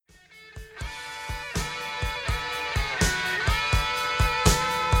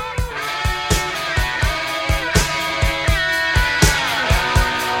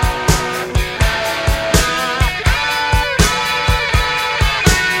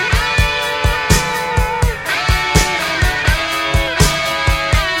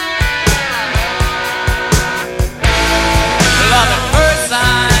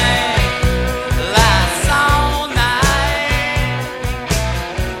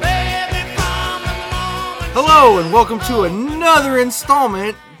Hello and welcome to another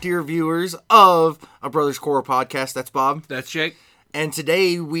installment, dear viewers, of A Brothers Core podcast. That's Bob. That's Jake. And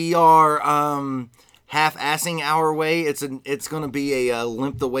today we are half-assing our way. It's going to be a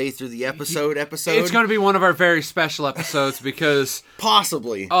limp the way through the episode. It's going to be one of our very special episodes because...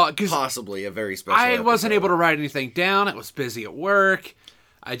 Possibly a very special episode. Wasn't able to write anything down. I was busy at work.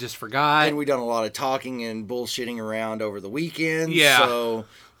 I just forgot. And we done a lot of talking and bullshitting around over the weekend. Yeah. So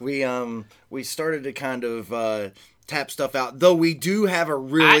we started to kind of tap stuff out. Though we do have a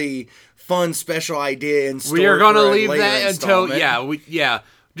really fun special idea in store. We are going to for leave later that installment. until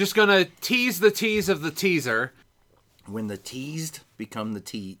just going to tease the tease of the teaser. When the teased become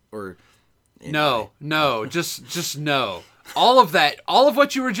the or anyway. No, just no. All of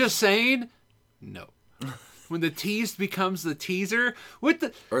what you were just saying, no. When the teased becomes the teaser, or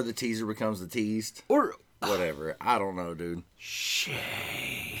the teaser becomes the teased, or whatever. I don't know, dude.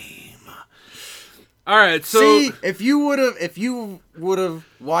 Shame. All right, so see, if you would have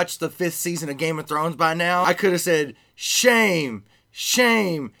watched the 5th season of Game of Thrones by now, I could have said shame,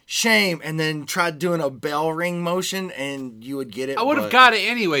 shame, shame, and then tried doing a bell ring motion, and you would get it. I would have got it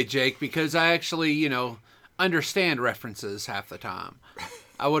anyway, Jake, because I actually, understand references half the time.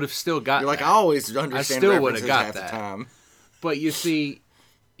 I would have still got. You're like, that. I always understand. I still would references have got half that. The time. But you see,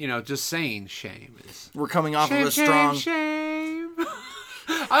 just saying shame is. We're coming off shame, of a strong. Shame.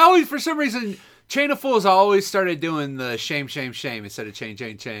 I always, for some reason, Chain of Fools, I always started doing the shame, shame, shame instead of chain,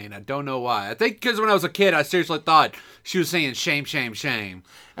 chain, chain. I don't know why. I think because when I was a kid, I seriously thought she was saying shame, shame, shame.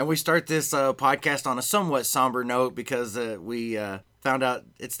 And we start this podcast on a somewhat somber note because we found out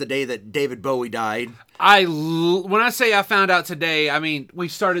it's the day that David Bowie died. When I say I found out today, I mean we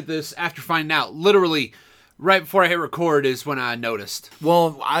started this after finding out. Literally, right before I hit record is when I noticed.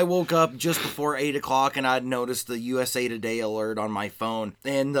 Well, I woke up just before 8 o'clock and I'd noticed the USA Today alert on my phone.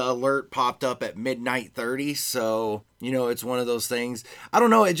 And the alert popped up at midnight 30. So, it's one of those things. I don't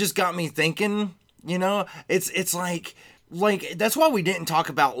know. It just got me thinking, it's like that's why we didn't talk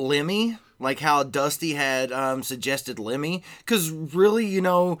about Lemmy. Like how Dusty had suggested Lemmy. Because really,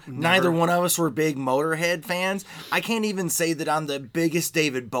 neither one of us were big Motorhead fans. I can't even say that I'm the biggest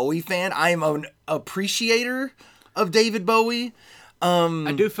David Bowie fan. I am an appreciator of David Bowie.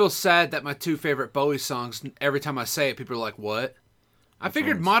 I do feel sad that my 2 favorite Bowie songs, every time I say it, people are like, what? I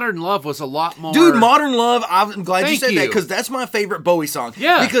figured Modern Love was a lot more... Dude, Modern Love, I'm glad you said that, you. because that's my favorite Bowie song.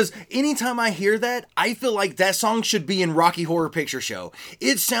 Yeah. Because anytime I hear that, I feel like that song should be in Rocky Horror Picture Show.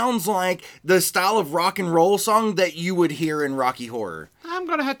 It sounds like the style of rock and roll song that you would hear in Rocky Horror. I'm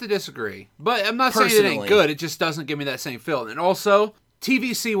going to have to disagree. But I'm not saying it ain't good. It just doesn't give me that same feel. And also,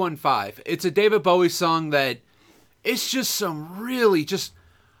 TVC15. It's a David Bowie song that... It's just some really just...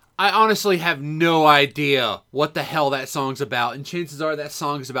 I honestly have no idea what the hell that song's about, and chances are that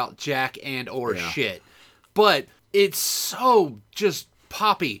song is about Jack and or shit. But it's so just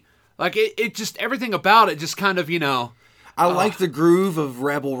poppy. Like, it just, everything about it just kind of, I like the groove of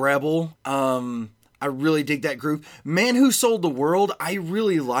Rebel Rebel. I really dig that groove. Man Who Sold the World, I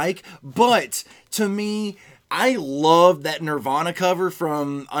really like, but to me, I love that Nirvana cover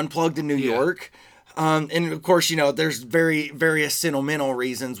from Unplugged in New York. And of course, there's various sentimental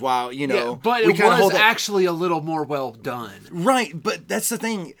reasons why, but it was actually a little more well done. Right, but that's the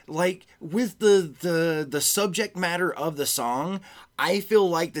thing. Like, with the subject matter of the song, I feel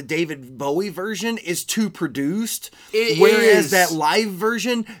like the David Bowie version is too produced, whereas that live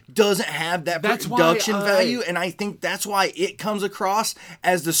version doesn't have that production value, and I think that's why it comes across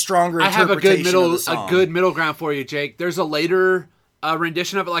as the stronger interpretation of the song. I have a good middle ground for you, Jake. There's a later...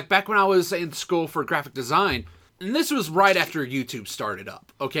 rendition of it, like back when I was in school for graphic design, and this was right after YouTube started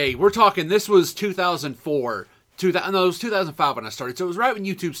up. Okay, we're talking, this was 2004, it was 2005 when I started, so it was right when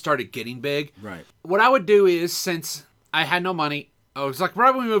YouTube started getting big. Right. What I would do is, since I had no money, I was like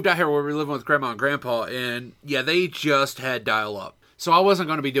right when we moved out here where we were living with Grandma and Grandpa, and they just had dial-up. So I wasn't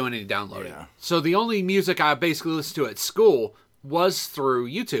going to be doing any downloading. Yeah. So the only music I basically listened to at school was through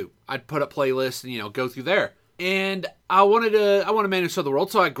YouTube. I'd put up playlists and, go through there. And I wanted Man Who Sold the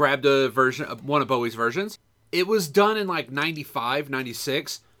World, so I grabbed a version of one of Bowie's versions. It was done in like 95,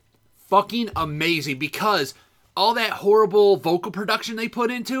 96. Fucking amazing, because all that horrible vocal production they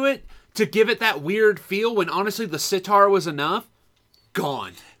put into it to give it that weird feel when honestly the sitar was enough,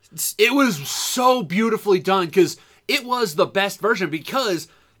 gone. It was so beautifully done, because it was the best version, because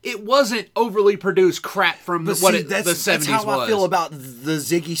it wasn't overly produced crap from the 70s that's how was. I feel about the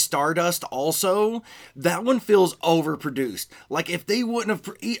Ziggy Stardust also. That one feels overproduced. Like, if they wouldn't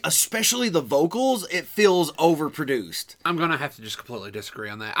have, especially the vocals, it feels overproduced. I'm going to have to just completely disagree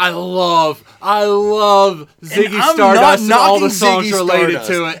on that. I love Ziggy And Stardust and all the songs related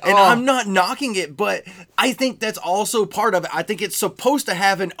to it. And I'm not knocking it, but I think that's also part of it. I think it's supposed to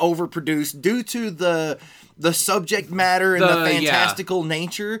have an overproduced due to the subject matter and the fantastical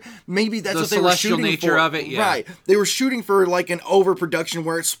nature. Maybe that's what they were shooting for. The celestial nature of it, yeah. Right. They were shooting for like an overproduction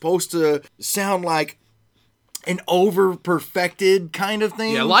where it's supposed to sound like an over-perfected kind of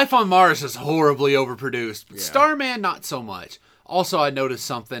thing. Yeah, Life on Mars is horribly overproduced. Yeah. Starman, not so much. Also, I noticed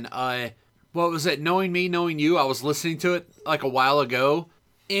something. What was it? Knowing Me, Knowing You. I was listening to it like a while ago.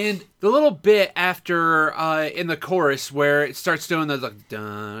 And the little bit after, in the chorus, where it starts doing the like,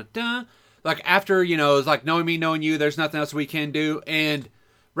 dun, dun, like after, it's like Knowing Me, Knowing You, there's nothing else we can do. And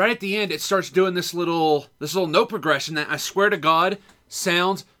right at the end, it starts doing this little note progression that I swear to God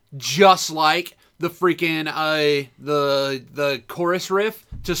sounds just like the freaking, the chorus riff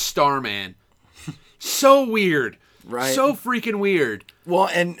to Starman. So weird. Right. So freaking weird. Well,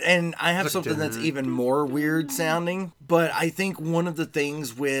 and I have something that's even more weird sounding, but I think one of the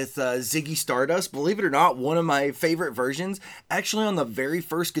things with Ziggy Stardust, believe it or not, one of my favorite versions, actually on the very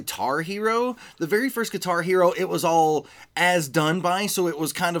first Guitar Hero, it was all as done by, so it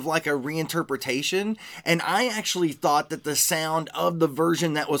was kind of like a reinterpretation, and I actually thought that the sound of the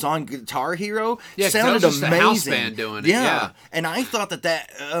version that was on Guitar Hero sounded amazing. The house band doing it. Yeah. And I thought that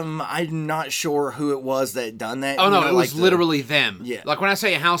I'm not sure who it was that done that. Oh, no, it was literally them. Yeah. Like when I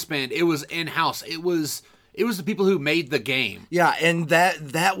say a house band, it was in-house. It was the people who made the game. Yeah, and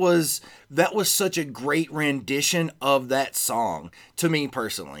that was such a great rendition of that song to me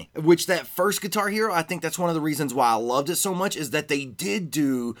personally. Which that first Guitar Hero, I think that's one of the reasons why I loved it so much, is that they did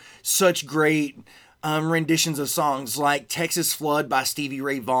do such great renditions of songs like Texas Flood by Stevie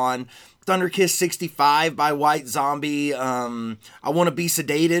Ray Vaughan, Thunder Kiss 65 by White Zombie, I Want to Be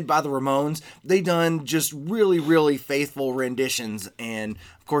Sedated by the Ramones. They done just really, really faithful renditions, and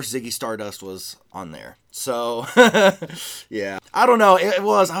of course Ziggy Stardust was on there. So, yeah. I don't know, I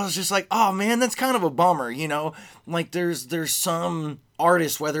was just like, oh man, that's kind of a bummer, Like there's some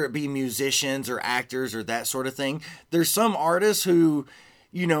artists, whether it be musicians or actors or that sort of thing, there's some artists who,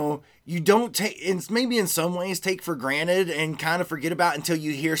 you don't take, and maybe in some ways take for granted and kind of forget about until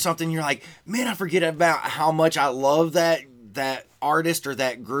you hear something. You're like, man, I forget about how much I love that artist or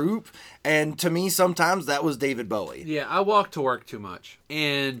that group. And to me, sometimes that was David Bowie. Yeah, I walk to work too much,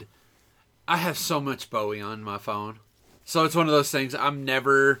 and I have so much Bowie on my phone. So it's one of those things I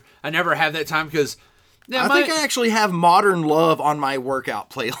never have that time because. Yeah, I think I actually have Modern Love on my workout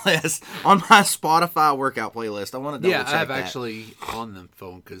playlist, on my Spotify workout playlist. I want to double check that. Yeah, I have actually on the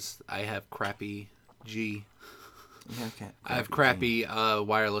phone because I have crappy G. Yeah, okay. I have crappy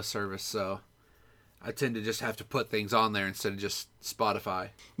wireless service, so I tend to just have to put things on there instead of just Spotify.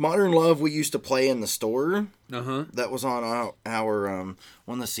 Modern Love we used to play in the store. Uh-huh. That was on our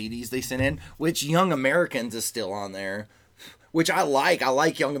one of the CDs they sent in, which Young Americans is still on there. Which I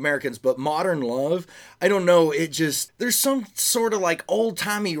like Young Americans, but Modern Love, I don't know, there's some sort of like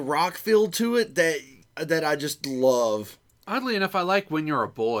old-timey rock feel to it that I just love. Oddly enough, I like When You're a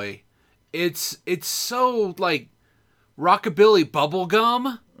Boy. It's so like rockabilly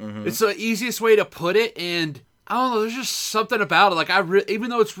bubblegum. Mm-hmm. It's the easiest way to put it, and I don't know, there's just something about it. Like even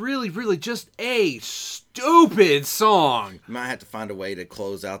though it's really, really just a stupid song. You might have to find a way to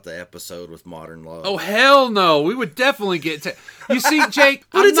close out the episode with Modern Love. Oh, hell no. We would definitely get to... You see, Jake...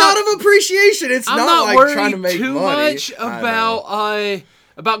 But it's out of appreciation. It's not like trying to make money. I'm not worried too much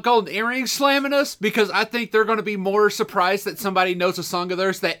about Golden Earrings slamming us, because I think they're going to be more surprised that somebody knows a song of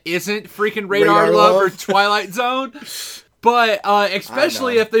theirs that isn't freaking Radar Love or Twilight Zone. But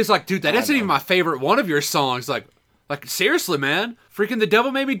especially if there's like, dude, that isn't even my favorite one of your songs. Like seriously, man. Freaking The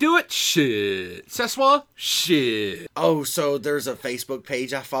Devil Made Me Do It? Shit. Seswa? Shit. Oh, so there's a Facebook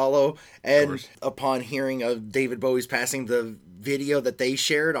page I follow, and upon hearing of David Bowie's passing, the video that they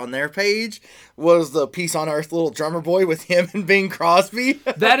shared on their page was the Peace on Earth Little Drummer Boy with him and Bing Crosby.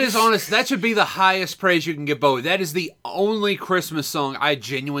 That is honest. That should be the highest praise you can give Bowie. That is the only Christmas song I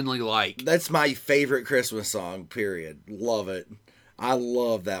genuinely like. That's my favorite Christmas song, period. Love it. I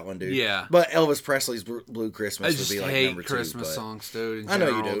love that one, dude. Yeah. But Elvis Presley's Blue Christmas would be like number 2. I just hate Christmas songs, dude. I know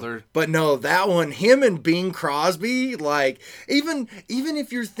you do. But no, that one, him and Bing Crosby, like, even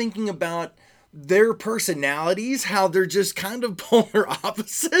if you're thinking about their personalities, how they're just kind of polar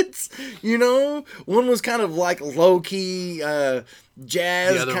opposites, One was kind of like low-key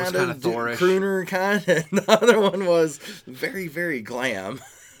jazz, kind of crooner kind, and the other one was very, very glam.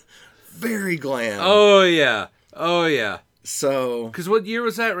 very glam. Oh yeah. Oh yeah. So, because what year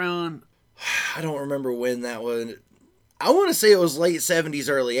was that, Ron? I don't remember when that was. I want to say it was late 70s,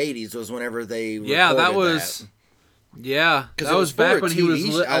 early 80s was whenever they recorded that was that. Yeah, that was back when he was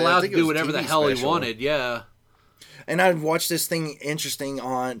allowed to do whatever the hell he wanted. Yeah. And I watched this thing interesting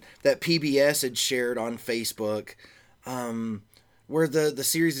on that PBS had shared on Facebook, where the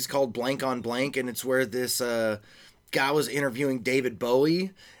series is called Blank on Blank, and it's where this guy was interviewing David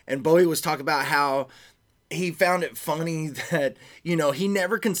Bowie, and Bowie was talking about how he found it funny that, you know, he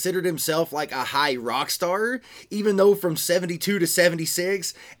never considered himself like a high rock star, even though from 72 to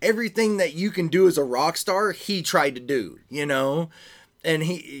 76, everything that you can do as a rock star, he tried to do, you know?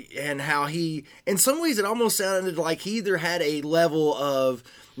 And how he, in some ways it almost sounded like he either had a level of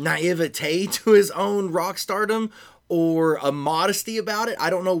naivete to his own rock stardom or a modesty about it. I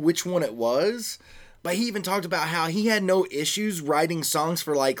don't know which one it was, but he even talked about how he had no issues writing songs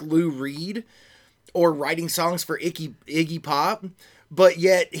for like Lou Reed or writing songs for Iggy Pop, but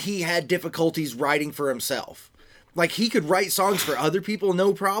yet he had difficulties writing for himself. Like, he could write songs for other people,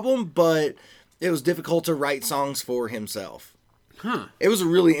 no problem, but it was difficult to write songs for himself. Huh. It was a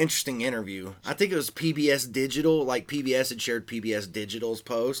really interesting interview. I think it was PBS Digital, like PBS had shared PBS Digital's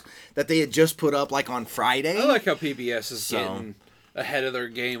post that they had just put up like on Friday. I like how PBS is getting ahead of their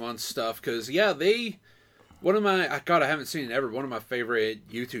game on stuff, because, yeah, one of my, God, I haven't seen it ever. One of my favorite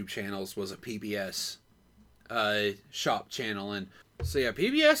YouTube channels was a PBS shop channel. And so, yeah,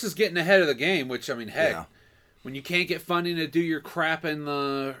 PBS is getting ahead of the game, which, I mean, heck, when you can't get funding to do your crap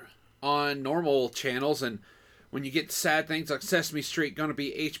on normal channels, and when you get sad things like Sesame Street going to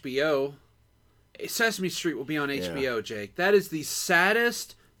be HBO, Sesame Street will be on HBO, Jake. That is the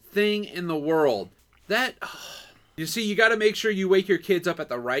saddest thing in the world. You see, you got to make sure you wake your kids up at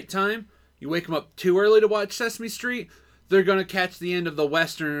the right time. You wake them up too early to watch Sesame Street, they're going to catch the end of the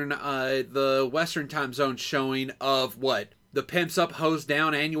Western time zone showing of what? The Pimps Up, Hose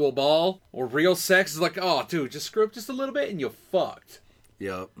Down annual ball? Or Real Sex? Is like, oh, dude, just screw up just a little bit and you're fucked.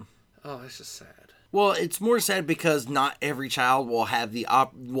 Yep. Oh, that's just sad. Well, it's more sad because not every child will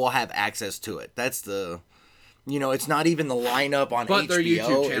have access to it. That's the, you know, it's not even the lineup on HBO. But their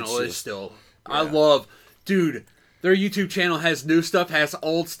YouTube channel is still, I love, dude, their YouTube channel has new stuff, has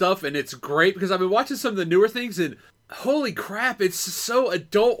old stuff, and it's great because I've been watching some of the newer things, and holy crap, it's so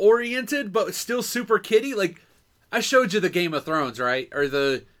adult-oriented, but still super kiddie. Like, I showed you the Game of Thrones, right? Or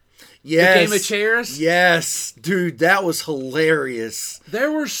the Game of Chairs? Yes. Dude, that was hilarious.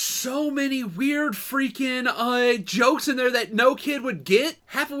 There were so many weird freaking jokes in there that no kid would get,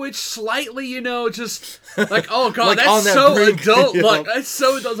 half of which slightly, you know, just like, oh god, like that's so adult. Like, that's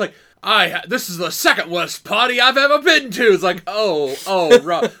so adult. Like, this is the second worst party I've ever been to. It's like,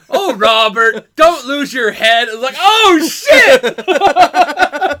 Robert, don't lose your head. It's like, oh shit!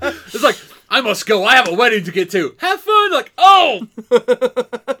 It's like, I must go. I have a wedding to get to. Have fun. Like, oh.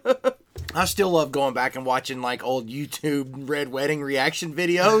 I still love going back and watching like old YouTube Red Wedding reaction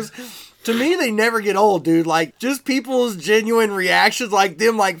videos. To me, they never get old, dude. Like, just people's genuine reactions, like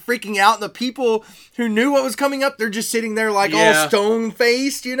them like freaking out, and the people who knew what was coming up, they're just sitting there like all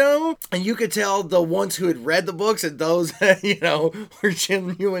stone-faced, you know? And you could tell the ones who had read the books and those, you know, were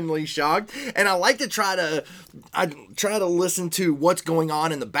genuinely shocked. And I like to try to listen to what's going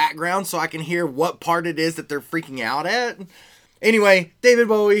on in the background so I can hear what part it is that they're freaking out at. Anyway, David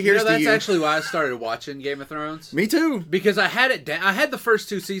Bowie, here's to you. That's actually why I started watching Game of Thrones. Me too. Because I had the first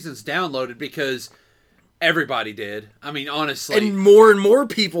 2 seasons downloaded because everybody did. I mean, honestly. And more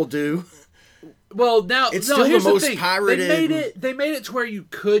people do. Well, now it's still the most pirated. They made it to where you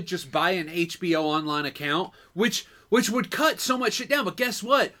could just buy an HBO Online account, which would cut so much shit down. But guess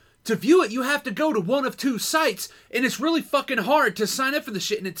what? To view it, you have to go to one of 2 sites, and it's really fucking hard to sign up for the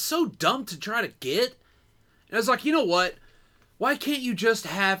shit, and it's so dumb to try to get. And I was like, you know what? Why can't you just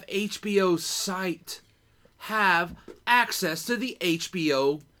have HBO's site have access to the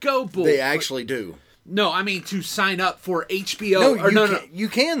HBO Go book? They actually do. No, I mean to sign up for HBO. No, you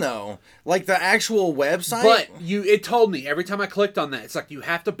can though. Like the actual website. But it told me every time I clicked on that, it's like you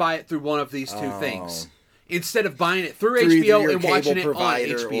have to buy it through one of these 2 things instead of buying it through HBO and watching it on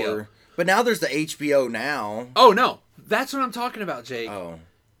HBO. But now there's the HBO Now. Oh no, that's what I'm talking about, Jake. Oh.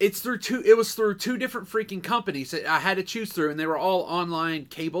 It was through 2 different freaking companies that I had to choose through, and they were all online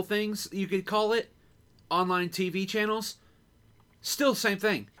cable things, you could call it. Online TV channels. Still same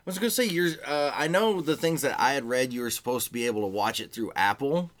thing. I was going to say, I know the things that I had read, you were supposed to be able to watch it through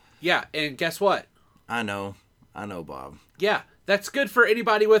Apple. Yeah, and guess what? I know, Bob. Yeah, That's good for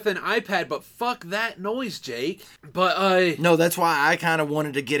anybody with an iPad, but fuck that noise, Jake. But no, that's why I kind of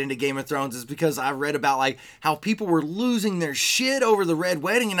wanted to get into Game of Thrones, is because I read about like how people were losing their shit over the Red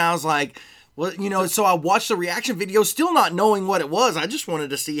Wedding, and I was like, well, you know, so I watched the reaction video, still not knowing what it was. I just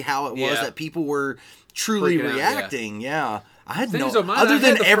wanted to see how it was that people were truly freaking reacting. Out, yeah. I had Things no, of mine, other I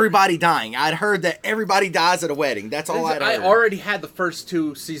than had everybody dying. I'd heard that everybody dies at a wedding. That's all I'd heard. I already had the first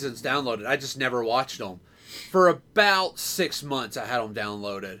 2 seasons downloaded. I just never watched them. For about 6 months, I had them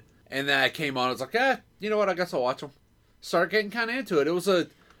downloaded. And then I came on, I was like, you know what, I guess I'll watch them. Started getting kind of into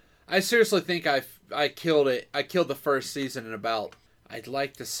it. I seriously think I killed it. I killed the first season in about, I'd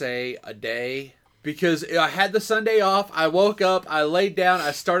like to say, a day. Because I had the Sunday off, I woke up, I laid down,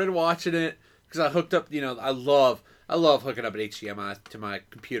 I started watching it. Because I hooked up, you know, I love hooking up an HDMI to my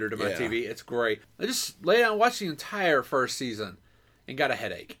computer, to my TV. It's great. I just lay down and watched the entire first season and got a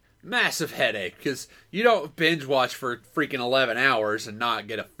headache. Massive headache, because you don't binge watch for freaking 11 hours and not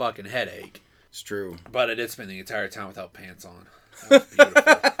get a fucking headache. It's true. But I did spend the entire time without pants on. That was beautiful.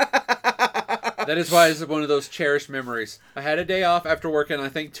 That is why it's one of those cherished memories. I had a day off after working, I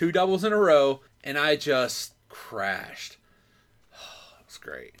think, 2 doubles in a row, and I just crashed. It was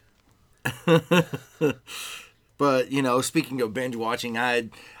great. But, you know, speaking of binge watching, I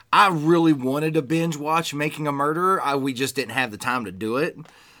really wanted to binge watch Making a Murderer. We just didn't have the time to do it.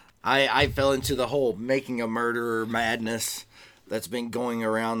 I fell into the whole Making a Murderer madness that's been going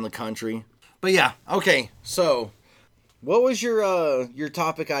around the country. But yeah, okay. So, what was your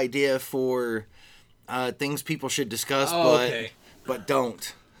topic idea for things people should discuss, but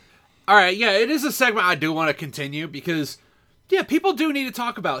don't? All right, yeah, it is a segment I do want to continue because, yeah, people do need to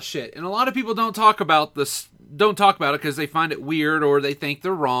talk about shit, and a lot of people don't talk about this. Don't talk about it because they find it weird, or they think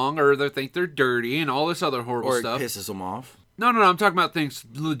they're wrong, or they think they're dirty, and all this other horrible stuff. Or it pisses them off. No, I'm talking about things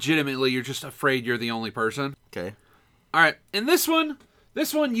legitimately you're just afraid you're the only person. Okay. All right, and this one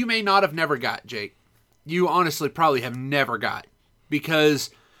you may not have never got, Jake. You honestly probably have never got,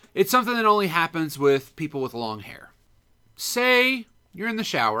 because it's something that only happens with people with long hair. Say you're in the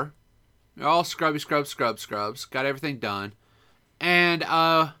shower, you're all scrubs, got everything done, and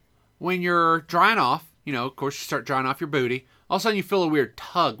when you're drying off, you know, of course you start drying off your booty, all of a sudden you feel a weird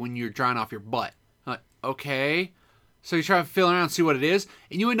tug when you're drying off your butt. Like, okay. So you try to feel around and see what it is,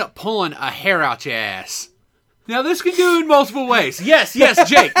 and you end up pulling a hair out your ass. Now, this can do in multiple ways. Yes,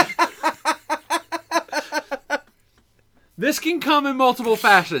 Jake. This can come in multiple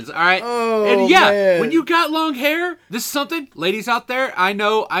fashions, all right? Oh, and yeah, man. When you got long hair, this is something, ladies out there, I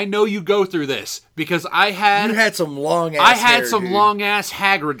know you go through this, because You had some long ass I had hair, some dude. long ass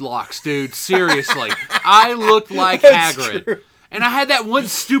Hagrid locks, dude. Seriously. I looked like Hagrid. True. And I had that one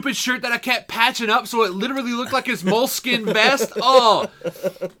stupid shirt that I kept patching up so it literally looked like his moleskin vest. Oh,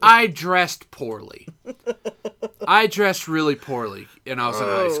 I dressed poorly. I dressed really poorly when I was in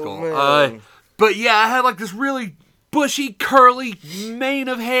high school. But yeah, I had like this really bushy, curly mane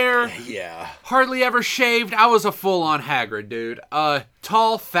of hair. Yeah. Hardly ever shaved. I was a full-on Hagrid, dude.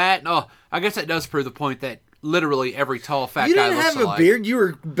 Tall, fat. Oh, I guess that does prove the point that literally every tall, fat guy looks alike. You didn't have a beard. You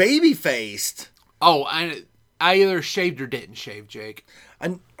were baby-faced. Oh, I either shaved or didn't shave, Jake.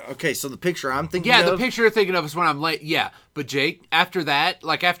 Okay, so the picture I'm thinking Yeah, of... the picture you're thinking of is when I'm late. Yeah, but Jake, after that,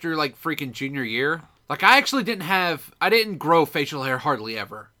 like after like freaking junior year, like I actually I didn't grow facial hair hardly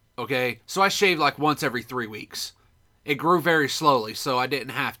ever, okay? So I shaved like once every 3 weeks. It grew very slowly, so I didn't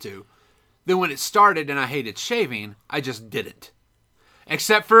have to. Then when it started and I hated shaving, I just didn't.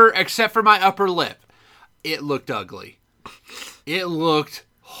 Except for my upper lip. It looked ugly. It looked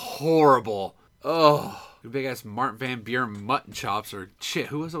horrible. Oh, big ass Martin Van Buren mutton chops, or shit.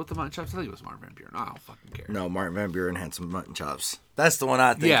 Who was it with the mutton chops? I think it was Martin Van Buren. I don't fucking care. No, Martin Van Buren had some mutton chops. That's the one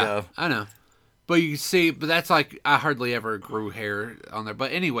I think of. I know. But you see, that's like I hardly ever grew hair on there.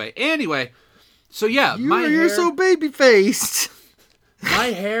 But anyway. So yeah, You're so baby faced. My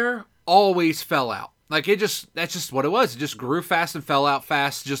hair always fell out. Like that's just what it was. It just grew fast and fell out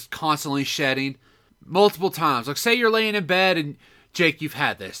fast, just constantly shedding multiple times. Like say you're laying in bed and Jake, you've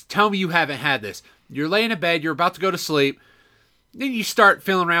had this. Tell me you haven't had this. You're laying in bed, you're about to go to sleep, then you start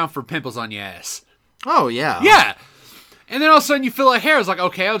feeling around for pimples on your ass. Oh, yeah. Yeah. And then all of a sudden you feel like hair. It's like,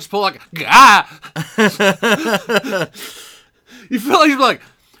 okay, I'll just pull like, You feel like you're like,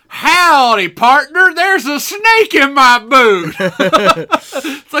 howdy, partner, there's a snake in my boot.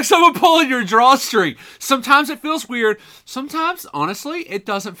 It's like someone pulling your drawstring. Sometimes it feels weird. Sometimes, honestly, it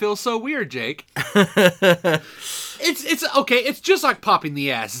doesn't feel so weird, Jake. It's okay. It's just like popping the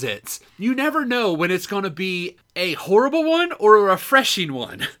ass zits. You never know when it's going to be a horrible one or a refreshing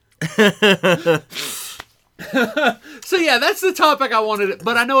one. So yeah, that's the topic I wanted,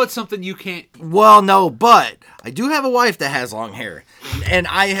 but I know it's something you can't. Well, no, but I do have a wife that has long hair, and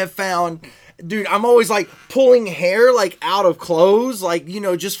I have found, dude, I'm always like pulling hair like out of clothes, like, you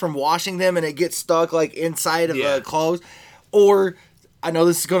know, just from washing them, and it gets stuck like inside of the clothes. Or, I know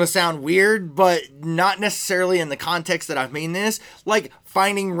this is going to sound weird, but not necessarily in the context that I mean this, like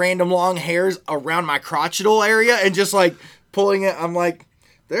finding random long hairs around my crotchal area and just like pulling it. I'm like,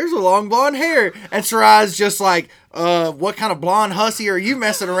 there's a long blonde hair. And Sarai's just like, what kind of blonde hussy are you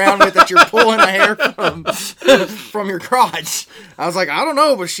messing around with that you're pulling a hair from your crotch? I was like, I don't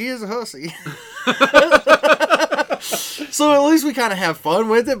know, but she is a hussy. So at least we kind of have fun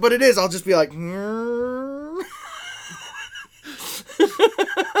with it, but it is, I'll just be like,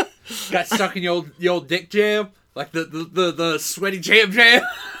 Got stuck in your old dick jam? Like the sweaty jam?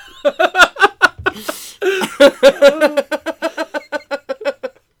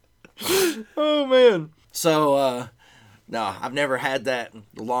 Oh, man. So, no, I've never had that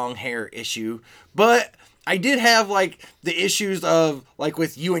long hair issue. But I did have, like, the issues of, like,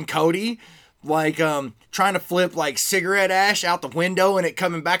 with you and Cody, like, trying to flip, like, cigarette ash out the window and it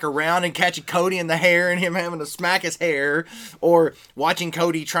coming back around and catching Cody in the hair and him having to smack his hair. Or watching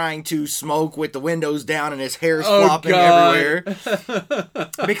Cody trying to smoke with the windows down and his hair's flopping everywhere.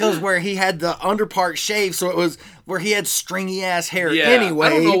 Because where he had the underpart shaved, so it was where he had stringy ass hair anyway. I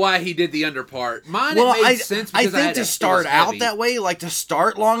don't know why he did the underpart. Mine, well, it made sense because I think to start out that way, like to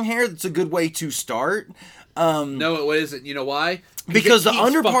start long hair, that's a good way to start. No, it isn't. You know why? Because the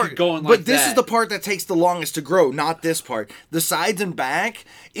underpart, going like but this is the part that takes the longest to grow, not this part. The sides and back,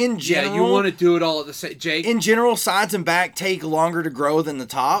 in general, you want to do it all at the same. Jake, in general, sides and back take longer to grow than the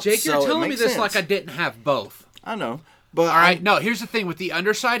top. Jake, you're telling me this sense. like I didn't have both. I know, but all right. No, here's the thing with the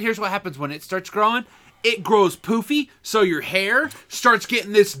underside. Here's what happens when it starts growing. It grows poofy, so your hair starts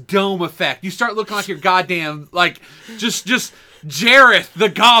getting this dome effect. You start looking like your goddamn just Jareth the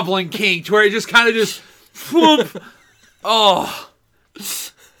Goblin King, to where it just kind of just. Oh.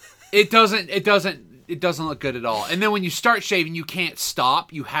 It doesn't look good at all. And then when you start shaving, you can't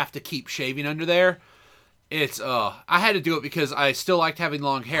stop. You have to keep shaving under there. It's I had to do it because I still liked having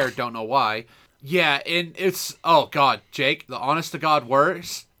long hair, don't know why. Yeah, and it's oh god, Jake, the honest to God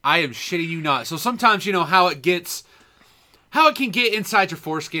worst. I am shitting you not. So sometimes you know how it can get inside your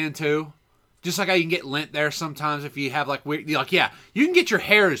foreskin too. Just like how you can get lint there sometimes if you have like weird, you can get your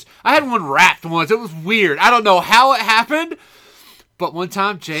hairs. I had one wrapped once. It was weird. I don't know how it happened. But one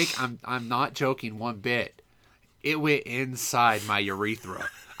time, Jake, I'm not joking one bit. It went inside my urethra.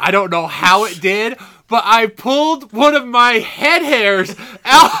 I don't know how it did, but I pulled one of my head hairs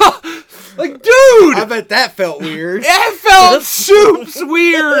out. Like, dude! I bet that felt weird. It felt soups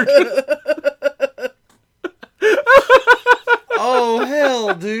weird. Oh,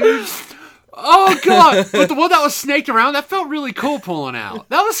 hell, dude. Oh, God. But the one that was snaked around, that felt really cool pulling out.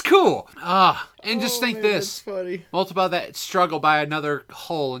 That was cool. And just think this. That's funny. Multiply that struggle by another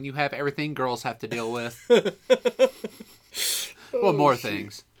hole, and you have everything girls have to deal with. Well, more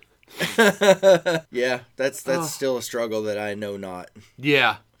things. Yeah, that's still a struggle that I know not.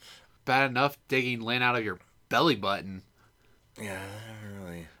 Yeah. Bad enough digging lint out of your belly button. Yeah, I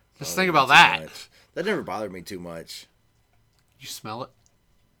really. Just think about that. That never bothered me too much. You smell it?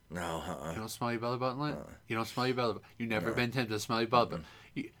 No, You don't smell your belly button lint? You don't smell your belly button. You've never been tempted to smell your belly button.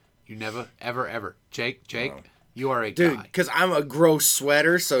 You never, ever. Jake, you are a dude, guy. because I'm a gross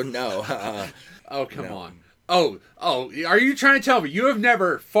sweater, so no. Oh, come on. Oh, are you trying to tell me you have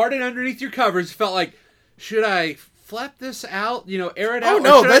never farted underneath your covers, felt like, should I flap this out, air it out? Oh,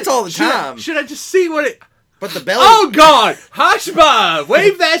 no, that's all the time. Should I just see what it... But the belly... Oh, God! Hushba!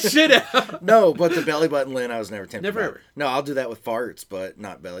 Wave that shit out! No, but the belly button lint, I was never tempted. Never ever. No, I'll do that with farts, but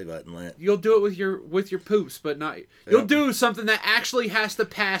not belly button lint. You'll do it with your poops, but not... You'll do something that actually has to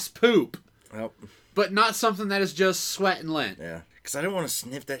pass poop. Yep. But not something that is just sweat and lint. Yeah. Because I didn't want to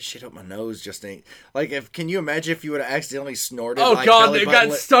sniff that shit up my nose. Just ain't... Like, can you imagine if you would have accidentally snorted Oh, like God, belly it button got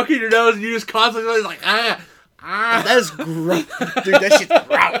lint? stuck in your nose and you just constantly like, That's gross. Dude, that shit's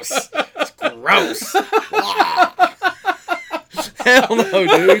gross. It's gross. Hell no,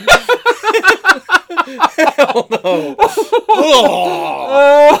 dude. Hell no.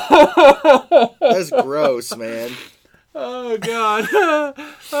 Oh. That's gross, man. Oh, God.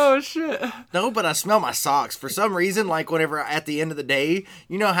 Oh, shit. No, but I smell my socks. For some reason, like, whenever at the end of the day,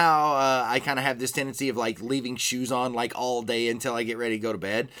 you know how I kind of have this tendency of, like, leaving shoes on, like, all day until I get ready to go to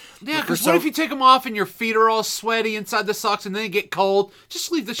bed? Yeah, because what if you take them off and your feet are all sweaty inside the socks and then they get cold?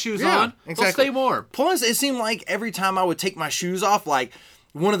 Just leave the shoes on. Exactly. They'll stay warm. Plus, it seemed like every time I would take my shoes off, like,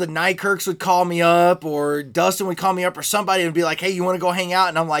 one of the Nykirks would call me up, or Dustin would call me up, or somebody would be like, hey, you want to go hang out?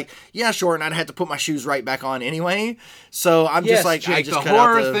 And I'm like, yeah, sure. And I'd have to put my shoes right back on anyway. So I'm just like, Jake, I just the cut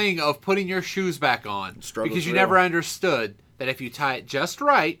out horror thing of putting your shoes back on, because you never understood that if you tie it just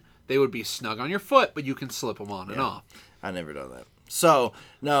right, they would be snug on your foot, but you can slip them on and off. I never done that. So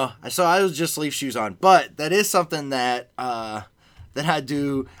no, I would just leave shoes on. But that is something that that I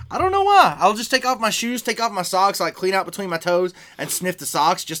do. I don't know why. I'll just take off my shoes, take off my socks, like clean out between my toes, and sniff the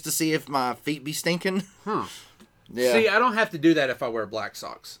socks just to see if my feet be stinking. Huh. Yeah. See, I don't have to do that if I wear black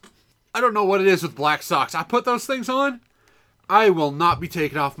socks. I don't know what it is with black socks. I put those things on, I will not be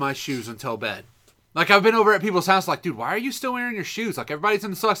taking off my shoes until bed. Like, I've been over at people's house, like, dude, why are you still wearing your shoes? Like, everybody's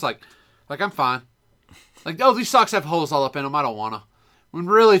in the socks, like I'm fine. Like, oh, these socks have holes all up in them. I don't want to. When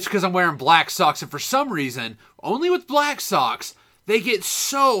really it's because I'm wearing black socks, and for some reason, only with black socks, they get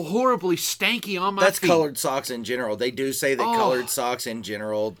so horribly stanky on my feet. That's colored socks in general. They do say that colored socks in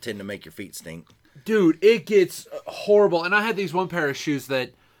general tend to make your feet stink. Dude, it gets horrible. And I had these one pair of shoes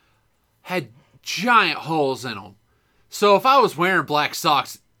that had giant holes in them. So if I was wearing black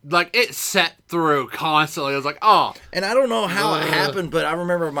socks, like, it set through constantly. I was like, oh. And I don't know how it happened, but I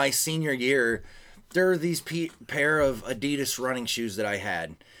remember my senior year, there were these pair of Adidas running shoes that I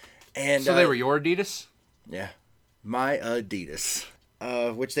had. And so they were your Adidas? Yeah. My Adidas.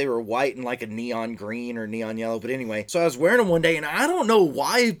 Which they were white and like a neon green or neon yellow. But anyway, so I was wearing them one day, and I don't know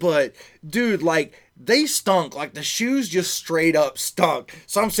why, but dude, like, they stunk. Like, the shoes just straight up stunk.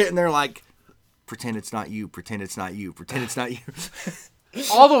 So I'm sitting there like, pretend it's not you, pretend it's not you, pretend it's not you.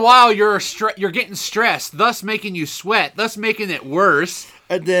 All the while you're getting stressed, thus making you sweat, thus making it worse.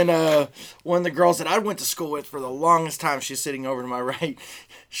 And then one of the girls that I went to school with for the longest time, she's sitting over to my right.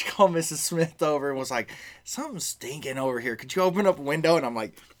 She called Mrs. Smith over and was like, something's stinking over here. Could you open up a window? And I'm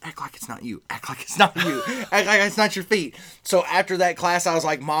like, act like it's not you. Act like it's not you. Act like it's not your feet. So after that class, I was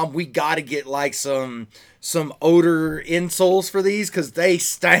like, Mom, we got to get like some odor insoles for these because they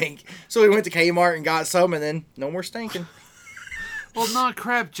stank. So we went to Kmart and got some, and then no more stinking. Well, not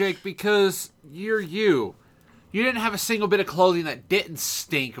crap, Jake, because you're you. You didn't have a single bit of clothing that didn't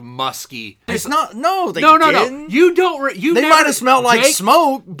stink musky. It's not. No, they no. didn't. You don't. They might have smelled like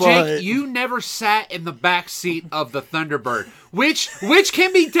smoke, but Jake, you never sat in the back seat of the Thunderbird, which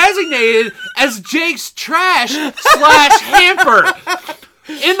can be designated as Jake's trash / hamper.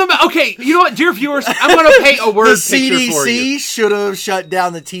 Okay, you know what, dear viewers, I'm going to paint a word picture for you. The CDC should have shut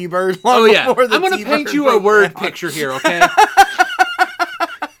down the T-Bird. I'm going to paint you a word picture here, okay?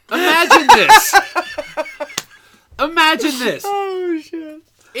 Imagine this. Imagine this. Oh, shit.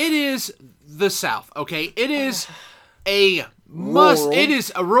 It is the South, okay? It is a rural. It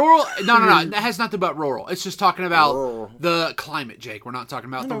is a rural. No. It has nothing but rural. It's just talking about the climate, Jake. We're not talking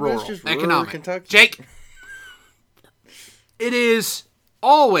about the rural. Economic. Kentucky. Jake. It is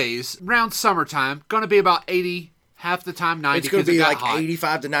always around summertime. Going to be about 80, half the time 90. It's going to be like hot.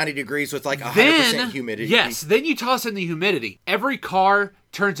 85 to 90 degrees with like 100% humidity. Yes. Then you toss in the humidity. Every car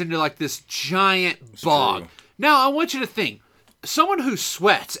turns into like this giant bog. True. Now, I want you to think, someone who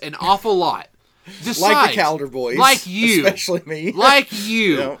sweats an awful lot decides, like the Calder boys. Like you. Especially me. Like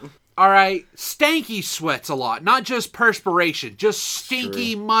you. Yep. All right? Stanky sweats a lot. Not just perspiration. Just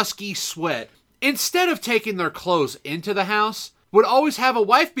stinky, musky sweat. Instead of taking their clothes into the house, would always have a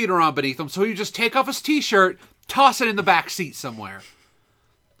wife beater on beneath them, so he would just take off his t-shirt, toss it in the back seat somewhere.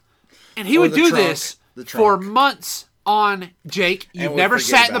 And he would do this for months on, Jake. You've never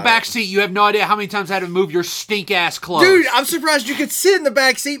sat in the back seat. You have no idea how many times I had to move your stink-ass clothes. Dude, I'm surprised you could sit in the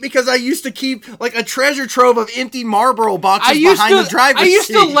back seat because I used to keep like a treasure trove of empty Marlboro boxes behind the driver's seat. I used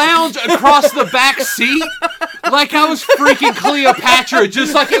to lounge across the back seat like I was freaking Cleopatra,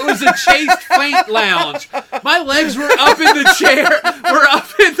 just like it was a chaste faint lounge. My legs were up in the chair, were up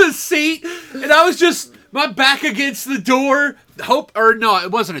in the seat, and I was just my back against the door. No,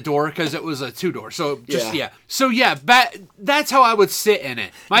 it wasn't a door because it was a 2-door. So that's how I would sit in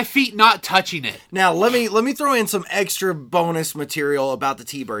it. My feet not touching it. Now let me throw in some extra bonus material about the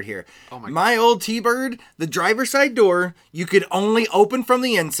T-Bird here. Oh my old T-Bird, the driver's side door, you could only open from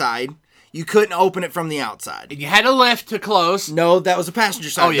the inside. You couldn't open it from the outside. And you had to lift to close. No, that was a passenger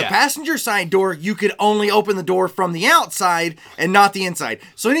side. Oh, yeah. The passenger side door, you could only open the door from the outside and not the inside.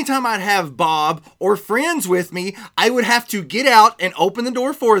 So anytime I'd have Bob or friends with me, I would have to get out and open the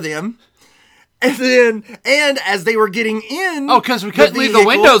door for them. And as they were getting in... Oh, because we couldn't leave the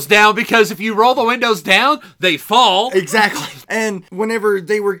windows down, because if you roll the windows down, they fall. Exactly. And whenever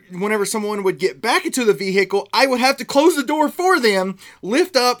someone would get back into the vehicle, I would have to close the door for them,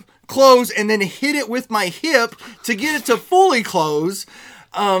 lift up, close, and then hit it with my hip to get it to fully close.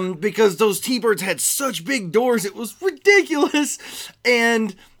 because those T-Birds had such big doors. It was ridiculous.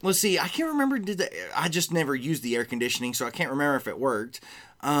 And let's see, I can't remember. I just never used the air conditioning, so I can't remember if it worked.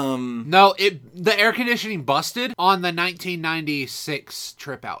 No, the air conditioning busted on the 1996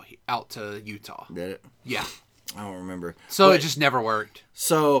 trip out to Utah. Did it? Yeah. I don't remember. So it just never worked.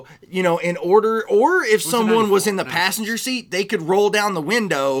 So, in order, or if someone was in the passenger seat, they could roll down the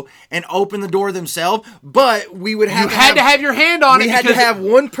window and open the door themselves, but we would have to have your hand on it. We had to have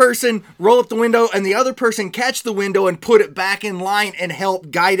one person roll up the window and the other person catch the window and put it back in line and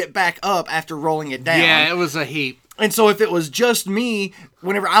help guide it back up after rolling it down. Yeah, it was a heap. And so if it was just me,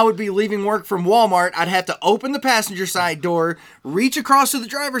 whenever I would be leaving work from Walmart, I'd have to open the passenger side door, reach across to the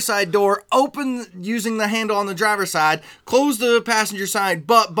driver's side door, open using the handle on the driver's side, close the passenger side,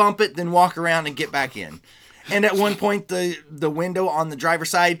 bump it, then walk around and get back in. And at one point, the window on the driver's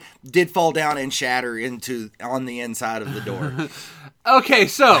side did fall down and shatter on the inside of the door. Okay,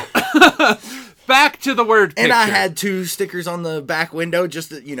 so... Back to the word picture. And I had 2 stickers on the back window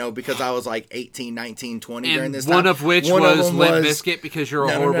just, because I was like 18, 19, 20 and during this time. One of which was Limp Bizkit because you're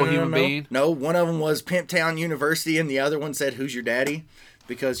a horrible human being? No, one of them was Pimptown University and the other one said, "Who's your daddy?"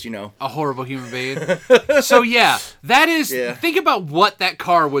 Because, A horrible human being. So, yeah, that is... Yeah. Think about what that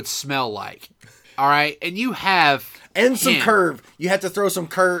car would smell like. All right? And you have... And some curve. You have to throw some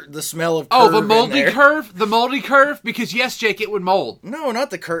the smell of curve. Oh, the moldy curve? The moldy curve? Because yes, Jake, it would mold. No, not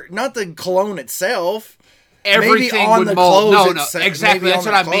the cologne itself. Everything on would the mold. No, exactly. That's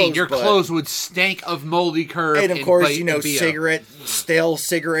what I mean. Your clothes would stink of moldy curve. And of course, stale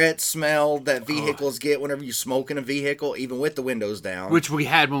cigarette smell that vehicles get whenever you smoke in a vehicle, even with the windows down. Which we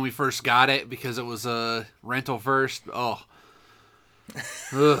had when we first got it because it was a rental first. Oh.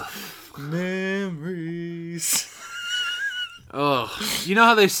 Ugh. Memories. Oh, you know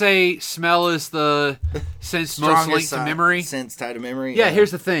how they say smell is the sense most linked to memory? Sense tied to memory. Yeah,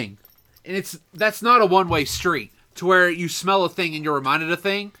 here's the thing. And that's not a one-way street to where you smell a thing and you're reminded of a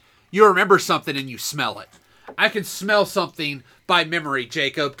thing. You remember something and you smell it. I can smell something by memory,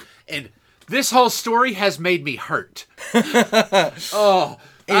 Jacob, and this whole story has made me hurt. Oh,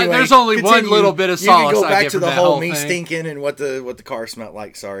 anyway, there's only one little bit of solace you can go back to the whole me stinking and what the car smelled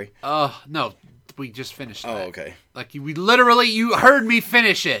like. Sorry. No. We just finished that. Oh, okay. Like, you heard me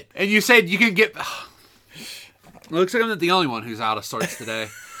finish it. And you said you can get... It looks like I'm not the only one who's out of sorts today.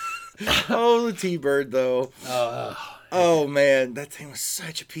 Oh, the T-Bird, though. Oh, man. That thing was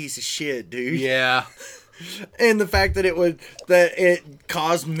such a piece of shit, dude. Yeah. And the fact that it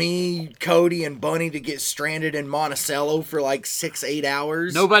caused me, Cody, and Bunny to get stranded in Monticello for like 6-8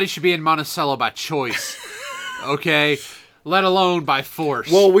 hours. Nobody should be in Monticello by choice. Okay? Let alone by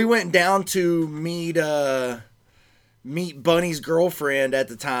force. Well, we went down to meet Bunny's girlfriend at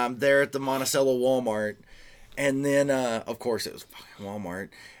the time there at the Monticello Walmart. And then, of course, it was fucking Walmart.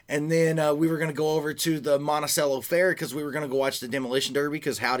 And then we were going to go over to the Monticello Fair because we were going to go watch the Demolition Derby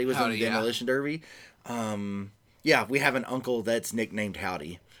because Howdy was on the Demolition Derby. Yeah, we have an uncle that's nicknamed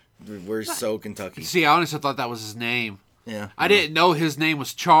Howdy. We're so Kentucky. See, I honestly thought that was his name. Yeah. I didn't know his name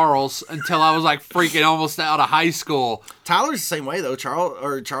was Charles until I was like freaking almost out of high school. Tyler's the same way though.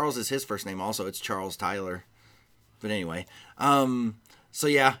 Charles is his first name also. It's Charles Tyler. But anyway, so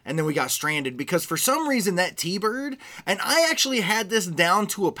yeah, and then we got stranded because for some reason that T-Bird, and I actually had this down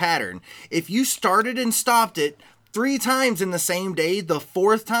to a pattern. If you started and stopped it 3 times in the same day, the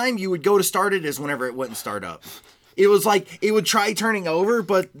 4th time you would go to start it is whenever it wouldn't start up. It was like it would try turning over,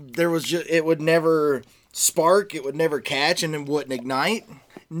 but it would never spark, it would never catch, and it wouldn't ignite.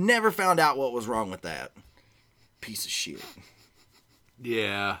 Never found out what was wrong with that. Piece of shit.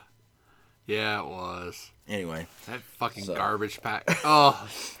 Yeah. Yeah, it was. Anyway. That fucking garbage pack. Oh.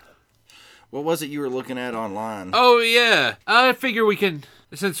 What was it you were looking at online? Oh, yeah. I figure we can,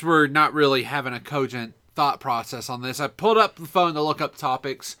 since we're not really having a cogent thought process on this, I pulled up the phone to look up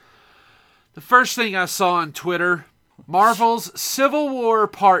topics. The first thing I saw on Twitter, Marvel's Civil War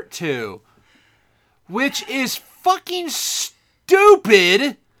Part 2. Which is fucking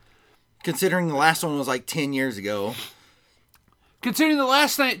stupid. Considering the last one was like 10 years ago. Considering the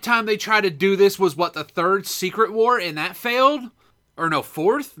last time they tried to do this was, the 3rd Secret War, and that failed? Or no,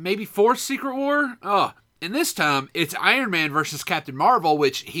 4th? Maybe 4th Secret War? Oh, and this time, it's Iron Man versus Captain Marvel,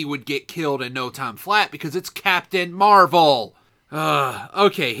 which he would get killed in no time flat because it's Captain Marvel.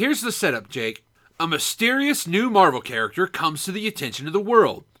 Okay, here's the setup, Jake. A mysterious new Marvel character comes to the attention of the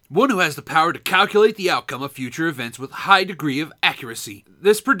world. One who has the power to calculate the outcome of future events with a high degree of accuracy.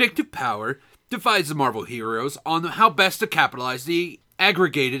 This predictive power divides the Marvel heroes on how best to capitalize the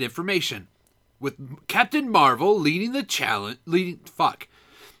aggregated information. With Captain Marvel leading the charge,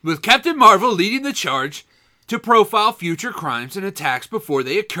 to profile future crimes and attacks before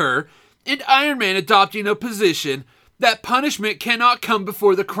they occur, and Iron Man adopting a position that punishment cannot come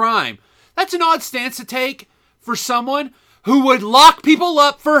before the crime. That's an odd stance to take for someone who would lock people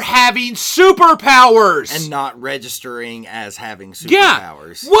up for having superpowers. And not registering as having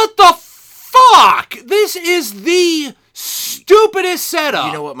superpowers. Yeah. What the fuck? This is the stupidest setup.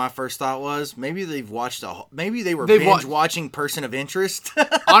 You know what my first thought was? Maybe they were binge watching Person of Interest.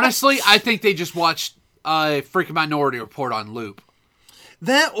 Honestly, I think they just watched freaking Minority Report on loop.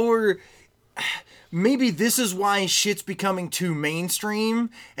 That, or maybe this is why shit's becoming too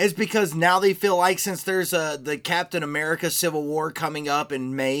mainstream, is because now they feel like, since there's the Captain America Civil War coming up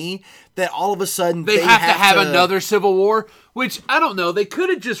in May, that all of a sudden they have to have another Civil War, which, I don't know, they could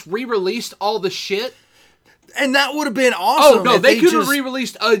have just re-released all the shit. And that would have been awesome. Oh, no, they could have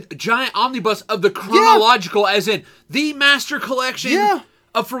re-released a giant omnibus of the chronological, as in the Master Collection. Yeah.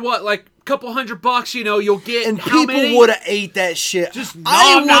 For what, like a couple $100, you know, you'll get. And how people many? would have ate that shit. Just nom.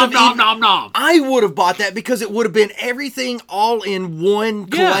 I would have bought that because it would have been everything all in one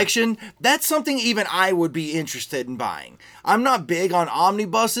collection. Yeah. That's something even I would be interested in buying. I'm not big on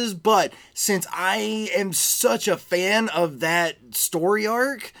omnibuses, but since I am such a fan of that story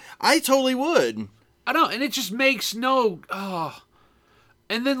arc, I totally would. I know, and it just makes no.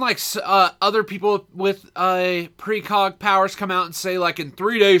 And then, like, other people with precog powers come out and say, like, in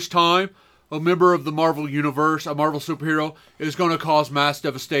 3 days' time, a member of the Marvel Universe, a Marvel superhero, is going to cause mass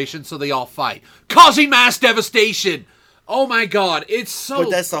devastation, so they all fight. Causing mass devastation! Oh, my God. It's so...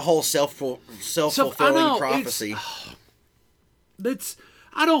 But that's the whole self-fulfilling prophecy.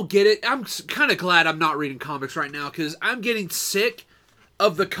 I don't get it. I'm kind of glad I'm not reading comics right now, because I'm getting sick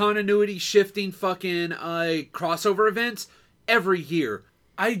of the continuity shifting fucking crossover events every year.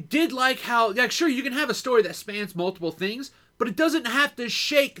 I did like how, like, sure, you can have a story that spans multiple things, but it doesn't have to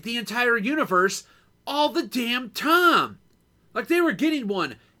shake the entire universe all the damn time. Like, they were getting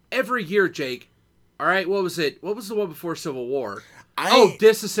one every year, Jake. All right, what was it? What was the one before Civil War?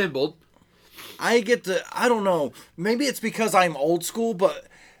 Disassembled. I don't know. Maybe it's because I'm old school, but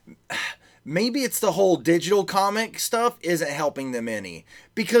maybe it's the whole digital comic stuff isn't helping them any.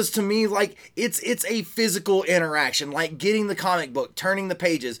 Because to me, like, it's a physical interaction, like getting the comic book, turning the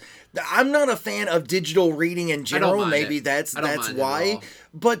pages. I'm not a fan of digital reading in general. Maybe that's why.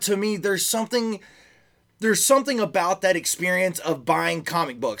 But to me, there's something about that experience of buying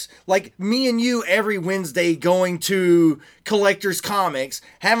comic books. Like me and you every Wednesday going to Collector's Comics,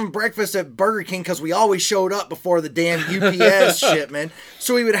 having breakfast at Burger King because we always showed up before the damn UPS shipment.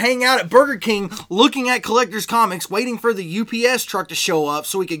 So we would hang out at Burger King looking at Collector's Comics, waiting for the UPS truck to show up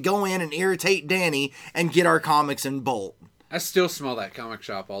so we could go in and irritate Danny and get our comics in bulk. I still smell that comic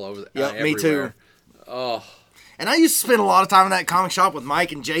shop all over. Me too. Oh. And I used to spend a lot of time in that comic shop with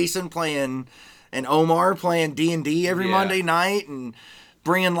Mike and Jason playing... And Omar playing D&D every Monday night and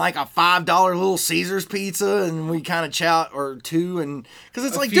bringing like a $5 Little Caesars pizza and we kind of chat or two. And because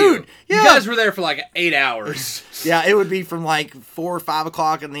it's like, dude, you guys were there for like 8 hours. Yeah, it would be from like 4 or 5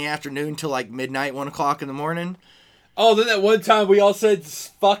 o'clock in the afternoon till like midnight, 1 o'clock in the morning. Oh, then that one time we all said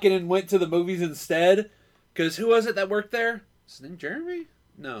fucking and went to the movies instead. Because who was it that worked there? Is his name Jeremy?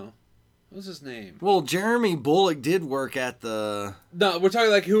 No. What was his name? Well, Jeremy Bullock did work at the... No, we're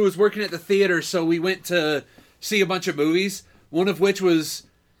talking like who was working at the theater, so we went to see a bunch of movies, one of which was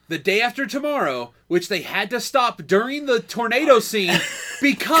The Day After Tomorrow, which they had to stop during the tornado scene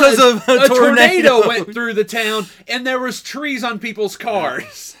because of a tornado went through the town and there was trees on people's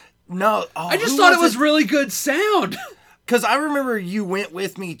cars. No. I just thought it was really good sound. Because I remember you went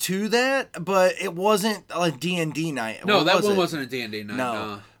with me to that, but it wasn't a D&D night. No, that one wasn't a D&D night.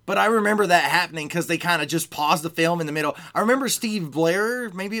 No. But I remember that happening because they kind of just paused the film in the middle. I remember Steve Blair,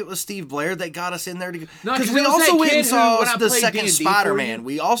 maybe it was Steve Blair that got us in there. Because we also went and saw the second Spider-Man.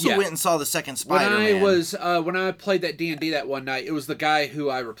 We also went and saw the second Spider-Man. When I played that D&D that one night, it was the guy who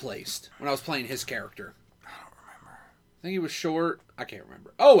I replaced when I was playing his character. I don't remember. I think he was short. I can't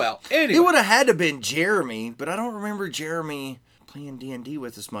remember. Oh, well. Anyway. It would have had to have been Jeremy, but I don't remember Jeremy playing D&D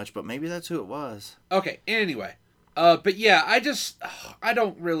with us much, but maybe that's who it was. Okay, anyway. But yeah,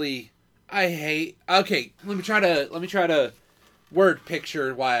 okay, let me try to word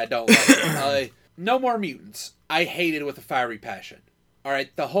picture why I don't like it. No More Mutants. I hated with a fiery passion.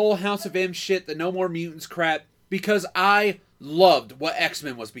 Alright, the whole House of M shit, the No More Mutants crap, because I loved what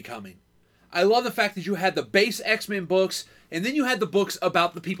X-Men was becoming. I love the fact that you had the base X-Men books, and then you had the books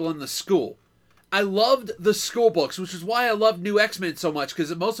about the people in the school. I loved the school books, which is why I loved New X-Men so much,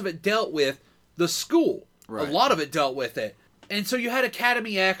 because most of it dealt with the school. Right. A lot of it dealt with it. And so you had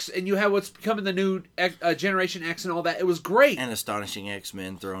Academy X, and you had what's becoming the new Generation X and all that. It was great. And Astonishing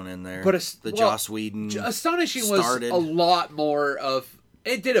X-Men thrown in there. But Joss Whedon Astonishing started. Was a lot more of...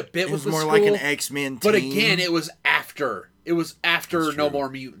 It did a bit with the school. It was more like an X-Men team. But again, it was after. It was after No More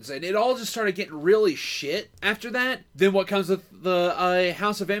Mutants. And it all just started getting really shit after that. Then what comes with the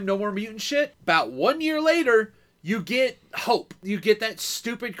House of M, No More Mutant shit? About 1 year later, you get Hope. You get that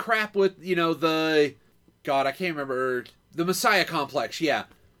stupid crap with, the... God, I can't remember... The Messiah Complex, yeah.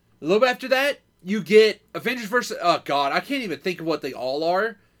 A little bit after that, you get Avengers vs... Oh, God, I can't even think of what they all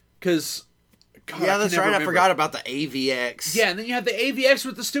are. Because... Yeah, that's right. Remember. I forgot about the AVX. Yeah, and then you have the AVX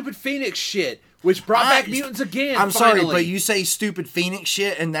with the stupid Phoenix shit, which brought back mutants again. I'm sorry, but you say stupid Phoenix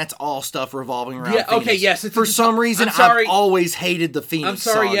shit, and that's all stuff revolving around Phoenix. Okay, yes. For some reason, I've always hated the Phoenix I'm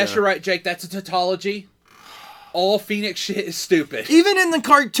sorry, saga. Yes, you're right, Jake. That's a tautology. All Phoenix shit is stupid. Even in the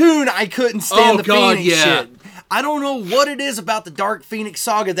cartoon, I couldn't stand Phoenix shit. I don't know what it is about the Dark Phoenix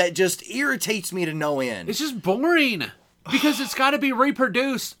saga that just irritates me to no end. It's just boring. Because it's got to be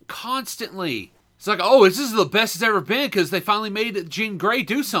reproduced constantly. It's like, oh, this is the best it's ever been because they finally made Jean Grey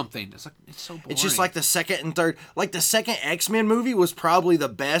do something. It's like, it's so boring. It's just like the second and third. Like the second X-Men movie was probably the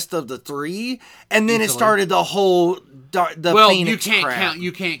best of the three, and then it started the whole Phoenix crap.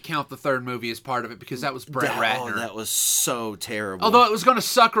 You can't count the third movie as part of it because that was Brett Ratner. Oh, that was so terrible. Although it was going to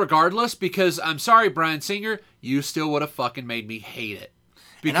suck regardless because I'm sorry, Bryan Singer, you still would have fucking made me hate it.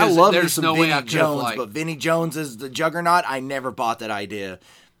 Because and I love there's no way I Vinnie Jones, but Vinnie Jones is the Juggernaut. I never bought that idea.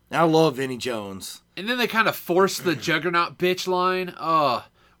 I love Vinnie Jones. And then they kind of forced the Juggernaut bitch line,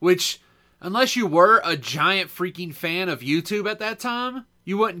 which, unless you were a giant freaking fan of YouTube at that time,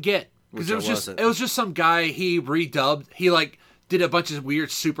 you wouldn't get. Because it was just some guy he redubbed. He did a bunch of weird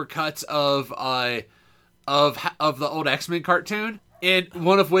supercuts of the old X-Men cartoon, and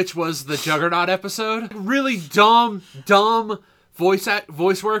one of which was the Juggernaut episode. Really dumb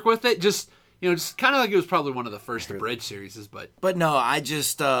voice work with it. Just kind of like it was probably one of the first abridged series, but no, I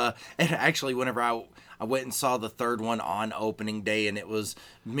just and actually whenever I went and saw the third one on opening day, and it was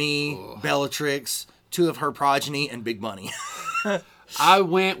me, Bellatrix, two of her progeny, and Big Money. I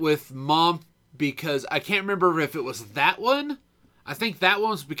went with Mom because I can't remember if it was that one. I think that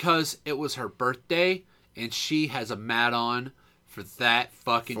one was because it was her birthday, and she has a mat on for that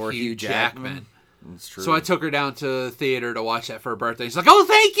fucking Hugh Jackman. That's true. So I took her down to the theater to watch that for her birthday. She's like, "Oh,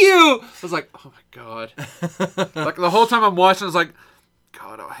 thank you!" I was like, "Oh my god!" Like the whole time I'm watching, I was like,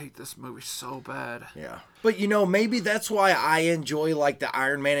 "God, I hate this movie so bad." Yeah, but maybe that's why I enjoy the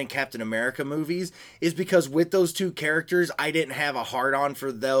Iron Man and Captain America movies, is because with those two characters, I didn't have a hard on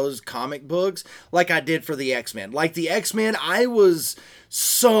for those comic books like I did for the X-Men. Like the X-Men, I was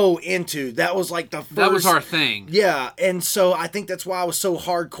so into. That was the first. That was our thing. Yeah, and so I think that's why I was so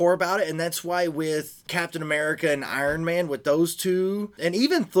hardcore about it, and that's why with Captain America and Iron Man, with those two, and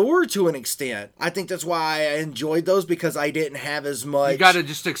even Thor to an extent, I think that's why I enjoyed those, because I didn't have as much. You got to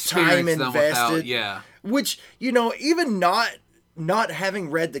just experience time them invested. Without, yeah. Which even not having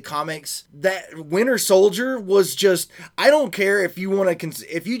read the comics, that Winter Soldier was just, I don't care if you want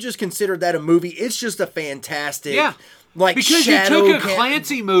to if you just consider that a movie, it's just a fantastic. Yeah. Because you took a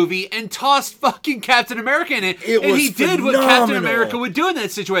Clancy movie and tossed fucking Captain America in it, and he did what Captain America would do in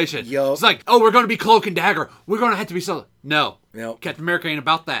that situation. Yep. It's like, oh, we're going to be Cloak and Dagger. We're going to have to be solo. No. Yep. Captain America ain't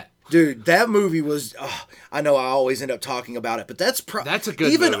about that. Dude, that movie was, I know I always end up talking about it, but that's a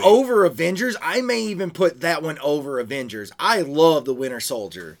good even movie. Over Avengers. I may even put that one over Avengers. I love the Winter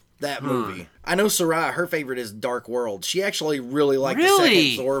Soldier. That movie. I know Sarai, her favorite is Dark World. She actually really liked the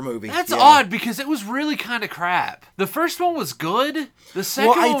second Thor movie. That's odd, because it was really kind of crap. The first one was good. The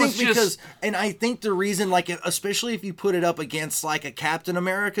second one was just... And I think the reason, especially if you put it up against, a Captain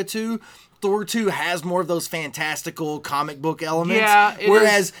America 2, Thor 2 has more of those fantastical comic book elements. Yeah,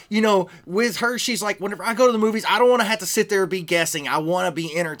 whereas, with her, she's like, whenever I go to the movies, I don't want to have to sit there and be guessing. I want to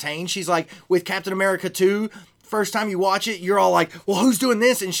be entertained. She's like, with Captain America 2... First time you watch it, you're all like, well, who's doing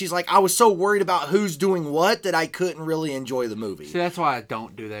this? And she's like, I was so worried about who's doing what that I couldn't really enjoy the movie. See, that's why I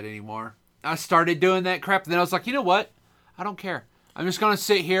don't do that anymore. I started doing that crap, and then I was like, you know what? I don't care. I'm just going to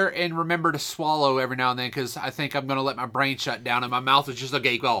sit here and remember to swallow every now and then, because I think I'm going to let my brain shut down, and my mouth is just a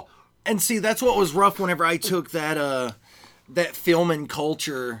gape. And see, that's what was rough whenever I took that film and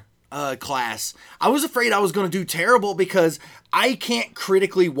culture class. I was afraid I was going to do terrible because I can't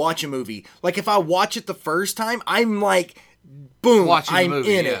critically watch a movie. If I watch it the first time, I'm like, boom, I'm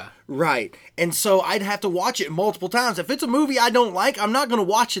in it. Right. And so I'd have to watch it multiple times. If it's a movie I don't like, I'm not going to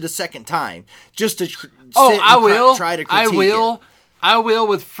watch it a second time just to try to critique it. I will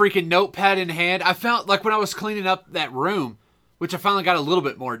with freaking notepad in hand. I felt like when I was cleaning up that room, which I finally got a little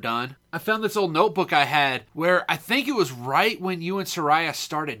bit more done. I found this old notebook I had where I think it was right when you and Soraya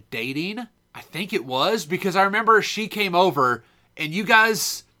started dating. I think it was, because I remember she came over and you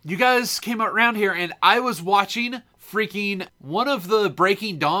guys came around here and I was watching freaking one of the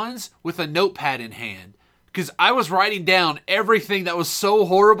Breaking Dawns with a notepad in hand. Because I was writing down everything that was so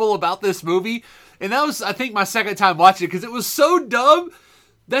horrible about this movie. And that was, I think, my second time watching it because it was so dumb.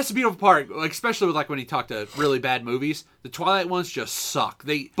 That's the beautiful part, like, especially with, like, when you talk to really bad movies. The Twilight ones just suck.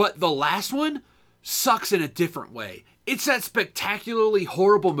 But the last one sucks in a different way. It's that spectacularly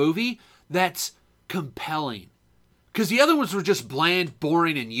horrible movie that's compelling. Because the other ones were just bland,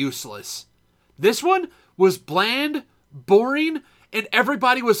 boring, and useless. This one was bland, boring, and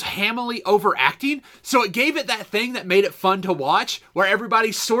everybody was hammily overacting. So it gave it that thing that made it fun to watch, where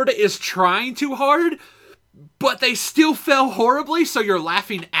everybody sort of is trying too hard, but they still fell horribly, so you're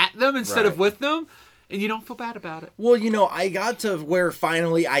laughing at them instead of with them, and you don't feel bad about it. Well, I got to where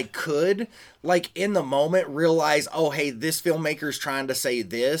finally I could, like, in the moment, realize, oh, hey, this filmmaker's trying to say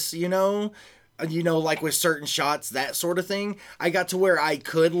this, like with certain shots, that sort of thing. I got to where I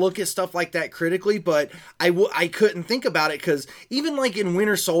could look at stuff like that critically, but I couldn't think about it, because even like in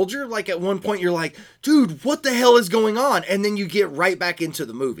Winter Soldier, like at one point you're like, dude, what the hell is going on? And then you get right back into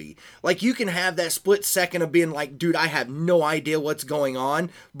the movie. Like, you can have that split second of being like, dude, I have no idea what's going on,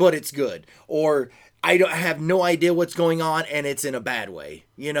 but it's good. Or I have no idea what's going on and it's in a bad way,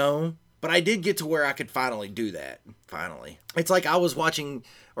 But I did get to where I could finally do that. Finally. It's like I was watching,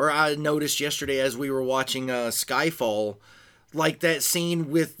 or I noticed yesterday as we were watching Skyfall, like that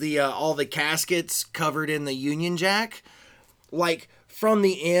scene with the all the caskets covered in the Union Jack. Like, from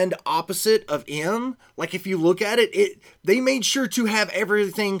the end opposite of M, like if you look at it, they made sure to have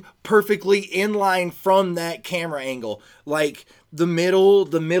everything perfectly in line from that camera angle. Like the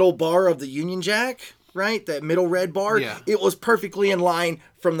middle bar of the Union Jack, right? That middle red bar, yeah. It was perfectly in line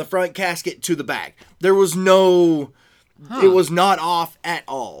from the front casket to the back. There was no, it was not off at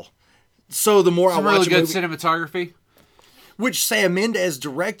all. So the more I watch really good cinematography. Which Sam Mendes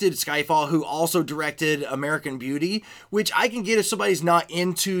directed Skyfall, who also directed American Beauty, which I can get if somebody's not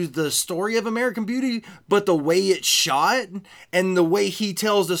into the story of American Beauty, but the way it's shot and the way he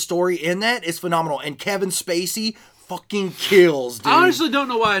tells the story in that is phenomenal. And Kevin Spacey fucking kills, dude. I honestly don't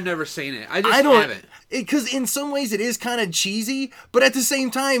know why I've never seen it. I haven't. Because in some ways it is kind of cheesy, but at the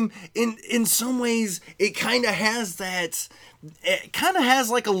same time, in some ways, it kind of has that... It kind of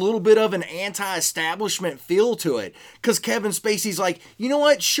has like a little bit of an anti-establishment feel to it. Because Kevin Spacey's like, you know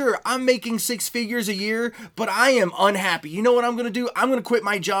what? Sure, I'm making 6 figures a year, but I am unhappy. You know what I'm going to do? I'm going to quit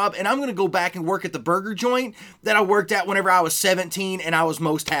my job and I'm going to go back and work at the burger joint that I worked at whenever I was 17 and I was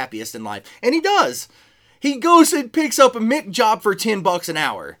most happiest in life. And he does. He goes and picks up a Mick job for $10 an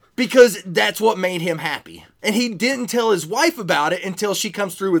hour. Because that's what made him happy. And he didn't tell his wife about it until she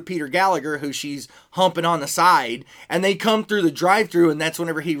comes through with Peter Gallagher, who she's humping on the side. And they come through the drive-thru, and that's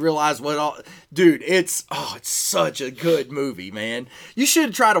whenever he realized what all... Dude, it's such a good movie, man. You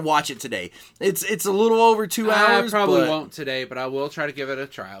should try to watch it today. It's a little over 2 hours. I probably won't today, but I will try to give it a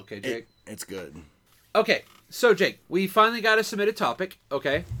try. Okay, Jake? It's good. Okay, so Jake, we finally got a submitted topic,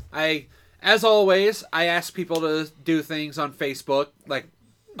 okay? As always, I ask people to do things on Facebook, like...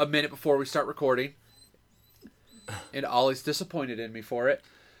 a minute before we start recording, and Ollie's disappointed in me for it.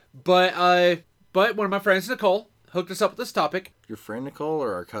 But one of my friends, Nicole, hooked us up with this topic. Your friend Nicole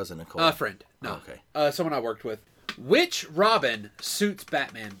or our cousin Nicole? Friend. No. Okay. Someone I worked with. Which Robin suits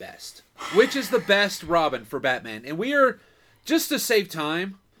Batman best? Which is the best Robin for Batman? And we are, just to save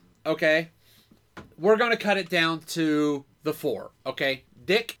time, okay, we're going to cut it down to the 4, okay?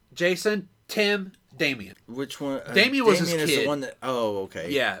 Dick, Jason, Tim, Damian. Which one? Damian was his kid. Is the one that... Oh,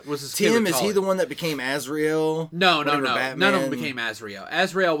 okay. Yeah, it was his kid. Tim, is he the one that became Azrael? No. None of them became Azrael.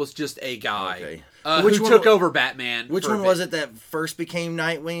 Azrael was just a guy who took over Batman. Which one was it that first became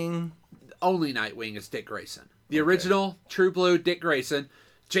Nightwing? Only Nightwing is Dick Grayson. The original, True Blue, Dick Grayson.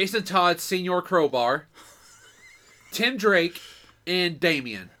 Jason Todd, Senior Crowbar. Tim Drake, and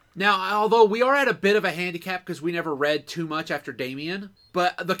Damian. Now, although we are at a bit of a handicap because we never read too much after Damian,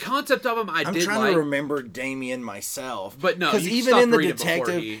 but the concept of him I'm trying to remember Damian myself. But no, because even in the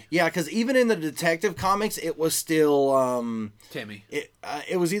detective, because even in the detective comics, it was still Timmy.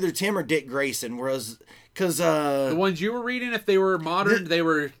 It was either Tim or Dick Grayson, whereas because the ones you were reading, if they were modern, they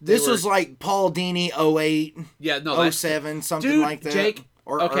were. This was like Paul Dini 08, 07, something like that. Jake.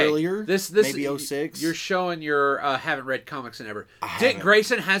 Or earlier, maybe 06. You're showing your haven't read comics in ever. Dick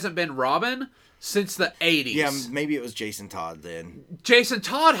Grayson hasn't been Robin since the 80s. Yeah, maybe it was Jason Todd then. Jason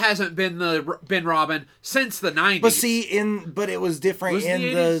Todd hasn't been Robin since the 90s. But see, but it was different Was in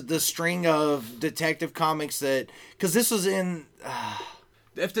the the string of Detective Comics because this was in.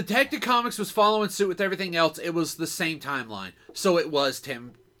 If Detective Comics was following suit with everything else, it was the same timeline. So it was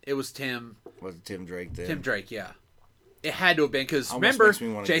Tim. Was it Tim Drake then? Tim Drake, yeah. It had to have been because Almost remember, makes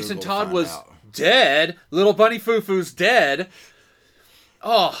me wanna Jason Google Todd find was out. dead. Little Bunny Foo-Foo's dead.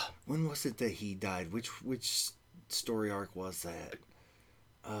 Oh, When was it that he died? Which story arc was that?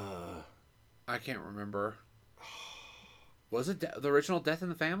 I can't remember. Was it the original Death in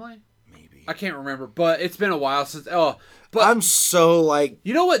the Family? Maybe. I can't remember, but it's been a while since. But I'm so like.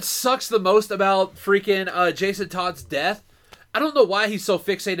 you know what sucks the most about freaking Jason Todd's death? I don't know why he's so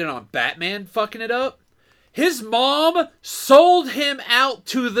fixated on Batman fucking it up. His mom sold him out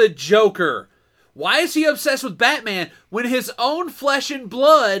to the Joker. Why is he obsessed with Batman when his own flesh and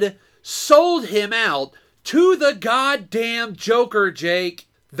blood sold him out to the goddamn Joker, Jake?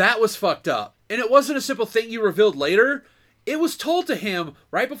 That was fucked up. And it wasn't a simple thing you revealed later. It was told to him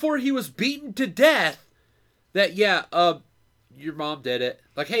right before he was beaten to death that, your mom did it.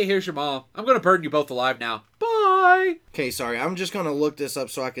 Like, hey, here's your mom. I'm going to burn you both alive now. Bye. Okay, sorry. I'm just going to look this up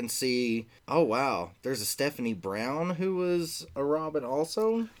so I can see. Oh, wow. There's a Stephanie Brown who was a Robin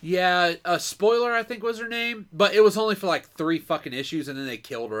also? Yeah, a spoiler, I think was her name. But it was only for like 3 fucking issues and then they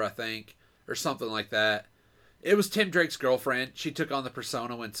killed her, I think. Or something like that. It was Tim Drake's girlfriend. She took on the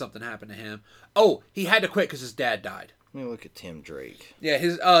persona when something happened to him. Oh, he had to quit because his dad died. Let me look at Tim Drake. Yeah,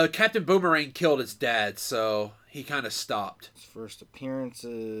 his Captain Boomerang killed his dad, so he kind of stopped. His first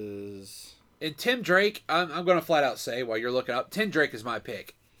appearances. And Tim Drake, I'm going to flat out say while you're looking up, Tim Drake is my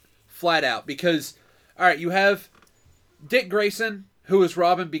pick. Flat out. Because, all right, you have Dick Grayson, who was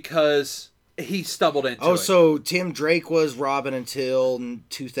Robin because he stumbled into it. Oh, so Tim Drake was Robin until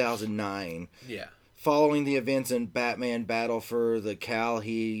 2009. Yeah. Following the events in Batman Battle for the Cowl,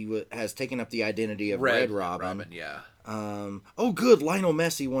 he has taken up the identity of Red Robin. Yeah. Oh, good. Lionel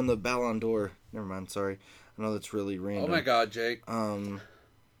Messi won the Ballon d'Or. Never mind. Sorry. I know that's really random. Oh, my God, Jake.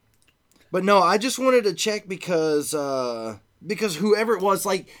 But no, I just wanted to check because whoever it was,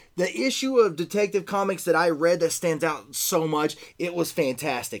 like, the issue of Detective Comics that I read that stands out so much, it was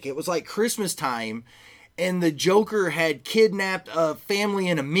fantastic. It was like Christmas time, and the Joker had kidnapped a family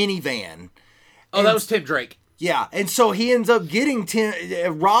in a minivan. Oh, that was Tim Drake. Yeah, and so he ends up getting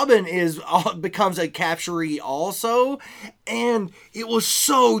Robin becomes a capturee also, and it was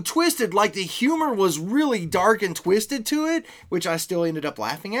so twisted. Like, the humor was really dark and twisted to it, which I still ended up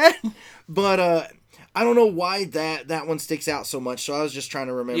laughing at. But I don't know why that one sticks out so much. So I was just trying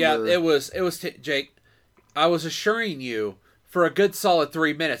to remember. Yeah, it was Jake. I was assuring you for a good solid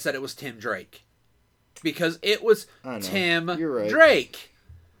 3 minutes that it was Tim Drake, because it was Tim Drake.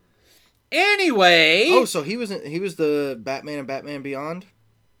 Anyway. Oh, so he was the Batman and Batman Beyond?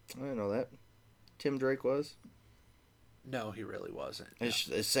 I didn't know that. Tim Drake was? No, he really wasn't.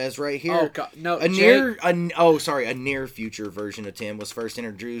 It says right here. Oh, God. No, a near future version of Tim was first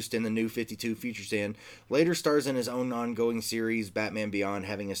introduced in the New 52 Future Stand. Later stars in his own ongoing series, Batman Beyond,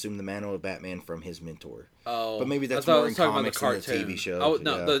 having assumed the mantle of Batman from his mentor. Oh. But maybe that's more in comics than the TV show. Oh,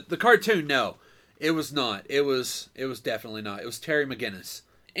 no, yeah. the cartoon, no. It was not. It was definitely not. It was Terry McGinnis.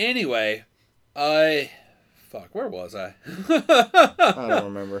 Anyway, where was I? I don't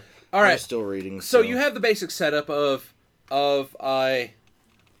remember. All right. I'm still reading. So you have the basic setup fuck,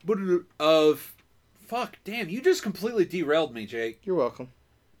 damn, you just completely derailed me, Jake. You're welcome.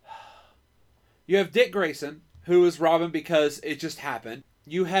 You have Dick Grayson, who is Robin because it just happened.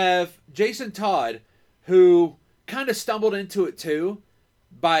 You have Jason Todd, who kind of stumbled into it too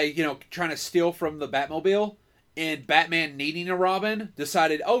by, trying to steal from the Batmobile. And Batman needing a Robin,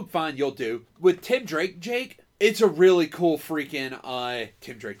 decided, oh, fine, you'll do. With Tim Drake, Jake, it's a really cool freaking...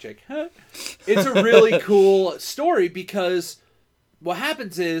 Tim Drake, Jake. It's a really cool story because what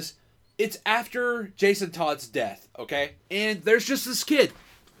happens is it's after Jason Todd's death, okay? And there's just this kid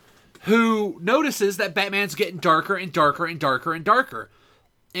who notices that Batman's getting darker and darker and darker and darker.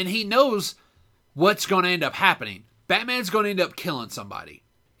 And he knows what's going to end up happening. Batman's going to end up killing somebody.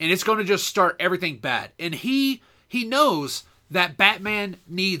 And it's going to just start everything bad. And he knows that Batman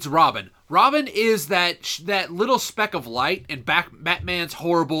needs Robin. Robin is that little speck of light in Batman's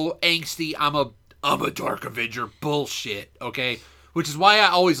horrible, angsty, I'm a Dark Avenger bullshit, okay? Which is why I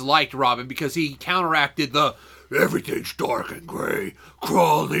always liked Robin, because he counteracted the everything's dark and gray,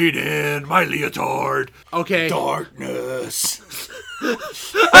 crawling in my leotard. Okay. Darkness.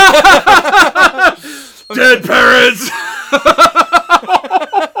 Dead parents.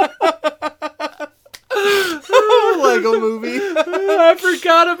 Lego movie. I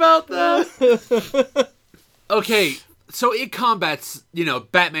forgot about that. Okay, so it combats,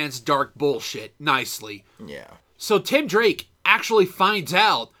 Batman's dark bullshit nicely. Yeah. So Tim Drake actually finds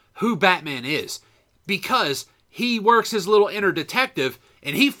out who Batman is because he works his little inner detective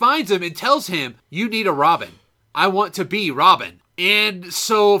and he finds him and tells him, you need a Robin. I want to be Robin. And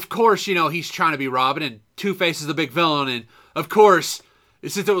so, of course, he's trying to be Robin and Two-Face is the big villain. And, of course,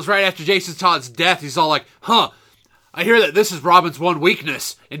 since it was right after Jason Todd's death, he's all like, I hear that this is Robin's one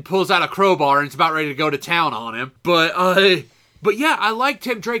weakness, and pulls out a crowbar and is about ready to go to town on him. But yeah, I like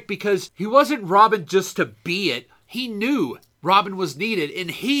Tim Drake because he wasn't Robin just to be it. He knew Robin was needed,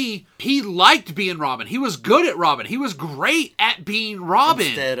 and he liked being Robin. He was good at Robin. He was great at being Robin.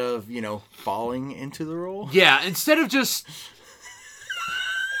 Instead of, falling into the role? Yeah, instead of just...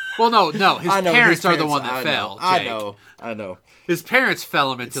 Well, no, his parents are the one that fell. I know. His parents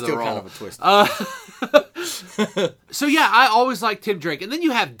fell him into the role. Kind of a twist. So yeah, I always liked Tim Drake. And then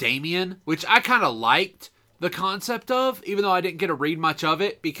you have Damian, which I kind of liked the concept of, even though I didn't get to read much of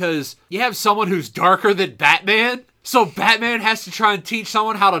it, because you have someone who's darker than Batman. So Batman has to try and teach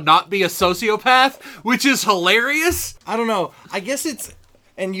someone how to not be a sociopath, which is hilarious. I don't know. I guess it's...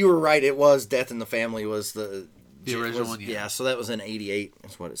 And you were right, it was Death in the Family was the original one, yeah. So that was in 88,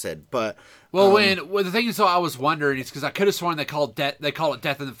 that's what it said. But... Well, the thing is, though, I was wondering, is because I could have sworn they call it Death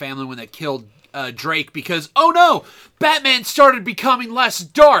in the Family when they killed Drake, because, oh no, Batman started becoming less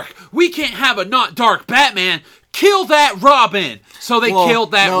dark. We can't have a not dark Batman. Kill that Robin. So they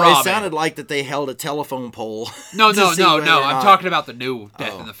killed that Robin. It sounded like that they held a telephone pole. No. I'm talking about the new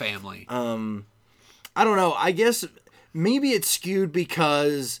Death in the Family. I don't know. I guess maybe it's skewed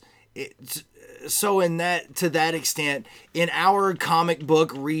because it's so to that extent in our comic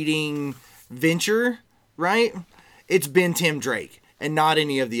book reading venture, right? It's been Tim Drake and not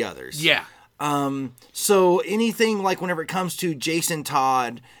any of the others. Yeah. So anything like whenever it comes to Jason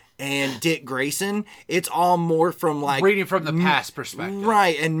Todd and Dick Grayson, it's all more from like reading from the past perspective,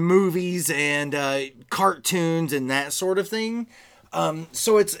 right? And movies and cartoons and that sort of thing.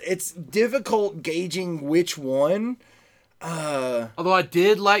 So it's difficult gauging which one. Although I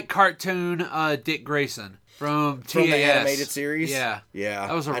did like cartoon Dick Grayson from TAS. From the animated series. Yeah,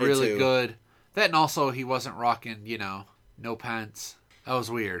 that was really good. That, and also he wasn't rocking, no pants. That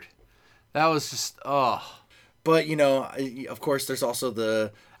was weird. That was just But of course, there's also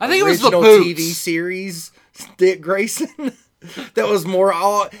the I think original it was the TV series Dick Grayson. That was more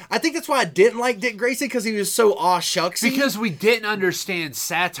I think that's why I didn't like Dick Grayson, because he was so aw-shucksy. Because we didn't understand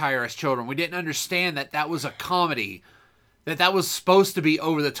satire as children. We didn't understand that was a comedy. That was supposed to be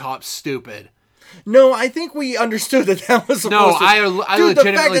over the top stupid. No, I think we understood that was supposed to... No, I legitimately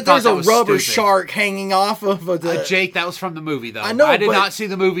the fact that there's a rubber stupid. Shark hanging off of the... Jake, that was from the movie, though. I know, I did not see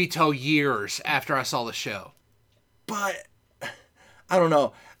the movie till years after I saw the show. But, I don't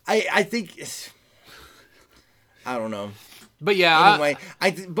know. I think... I don't know. But yeah... Anyway,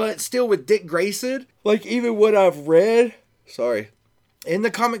 but still with Dick Grayson, like even what I've read... Sorry. In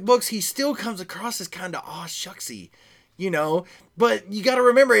the comic books, he still comes across as kind of aw-shucksy. But you got to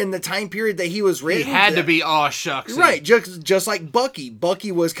remember in the time period that he was written, he had to be aw-shucksy, right? Just like Bucky.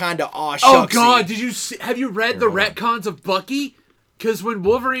 Bucky was kind of aw-shucksy. Oh God, have you read the retcons of Bucky? Because when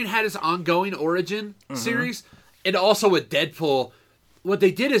Wolverine had his ongoing origin series, and also with Deadpool, what they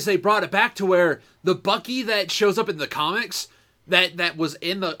did is they brought it back to where the Bucky that shows up in the comics, that was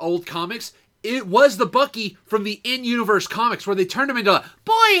in the old comics, it was the Bucky from the in-universe comics where they turned him into a,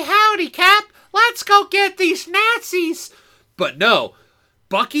 boy howdy Cap, let's go get these Nazis. But no,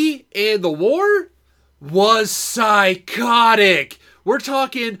 Bucky in the war was psychotic. We're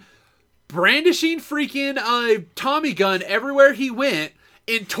talking brandishing freaking Tommy gun everywhere he went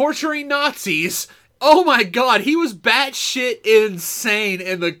and torturing Nazis. Oh my God, he was batshit insane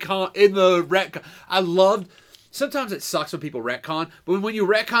in the retcon. I loved. Sometimes it sucks when people retcon, but when you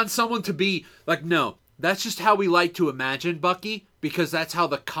retcon someone to be like, no, that's just how we like to imagine Bucky, because that's how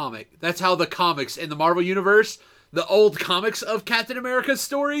the comics in the Marvel Universe, the old comics of Captain America's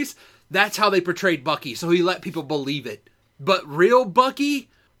stories, that's how they portrayed Bucky. So he let people believe it. But real Bucky,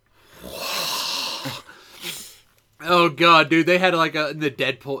 oh God, dude, they had like in the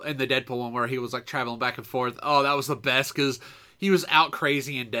Deadpool one where he was like traveling back and forth. Oh, that was the best because he was out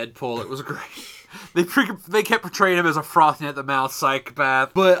crazy in Deadpool. It was great. They kept portraying him as a frothing at the mouth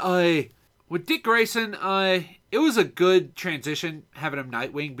psychopath. But with Dick Grayson, it was a good transition having him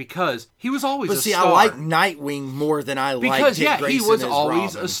Nightwing because he was always a star. I like Nightwing more than I like Dick Grayson. He was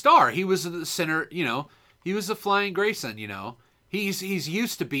always Robin. A star. He was the center, he was the flying Grayson, He's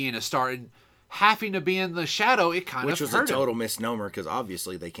used to being a star, and having to be in the shadow, it kind of hurt him. Which was a total misnomer because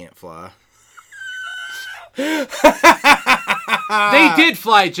obviously they can't fly. They did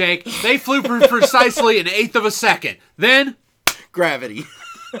fly, Jake. They flew for precisely an eighth of a second. Then... Gravity.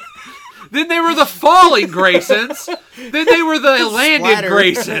 Then they were the falling Graysons. Then they were the landed Splatter.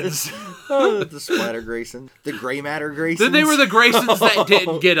 Graysons. The splatter Graysons. The gray matter Graysons. Then they were the Graysons that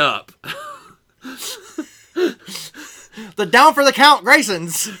didn't get up. The down for the count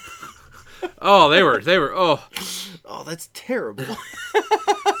Graysons. Oh, they were, oh. Oh, that's terrible.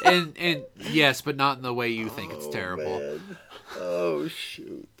 And yes, but not in the way you think it's terrible. Man. Oh,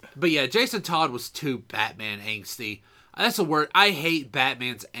 shoot. But yeah, Jason Todd was too Batman angsty. That's a word. I hate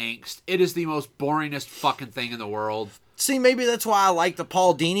Batman's angst. It is the most boringest fucking thing in the world. See, maybe that's why I like the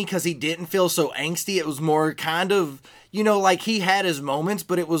Paul Dini, because he didn't feel so angsty. It was more kind of, you know, like he had his moments,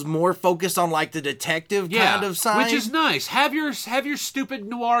 but it was more focused on like the detective kind of side. Which is nice. Have your stupid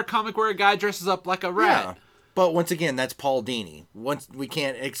noir comic where a guy dresses up like a rat. Yeah. But once again, that's Paul Dini. We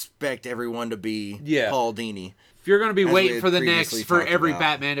can't expect everyone to be Paul Dini. If you're going to be As waiting we for the had next, previously for talked every about.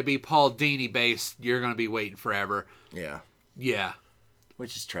 Batman to be Paul Dini based, you're going to be waiting forever. Yeah. Yeah.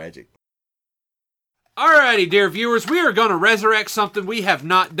 Which is tragic. Alrighty, dear viewers, we are going to resurrect something we have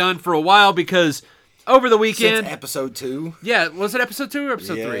not done for a while because over the weekend... Since episode 2. Yeah, was it episode 2 or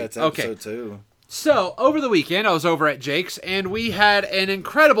episode 3? Yeah, it's episode 2. So, over the weekend, I was over at Jake's, and we had an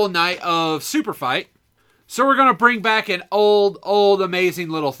incredible night of Super Fight. So we're going to bring back an old, amazing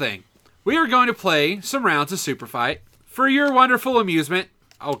little thing. We are going to play some rounds of Super Fight for your wonderful amusement.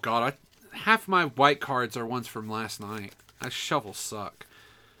 Oh, God, half my white cards are ones from last night. That shovels suck.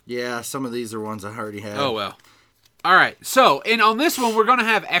 Yeah, some of these are ones I already have. Oh, well. All right. So, and on this one, we're going to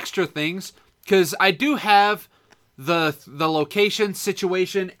have extra things because I do have the location,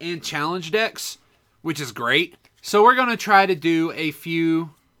 situation, and challenge decks, which is great. So we're going to try to do a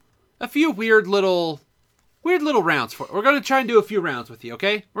few weird little rounds for. We're going to try and do a few rounds with you,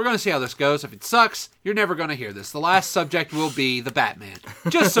 okay? We're going to see how this goes. If it sucks, you're never going to hear this. The last subject will be the Batman,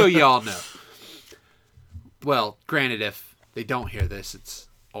 just so you all know. Well, granted, if they don't hear this, it's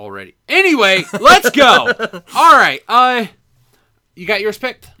already. Anyway, let's go. All right. You got yours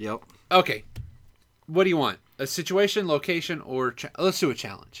picked? Yep. Okay. What do you want? A situation, location, or let's do a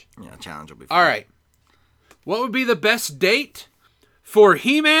challenge. Yeah, challenge will be fun. All right. What would be the best date for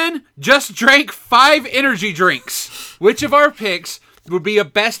He-Man? Just drank 5 energy drinks. Which of our picks would be a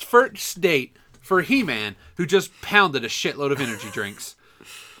best first date for He-Man, who just pounded a shitload of energy drinks?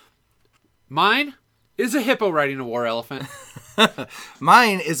 Mine is a hippo riding a war elephant.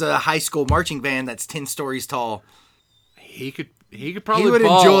 Mine is a high school marching band that's 10 stories tall. He could probably would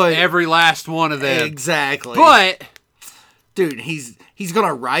ball enjoy every last one of them. Exactly. But dude, he's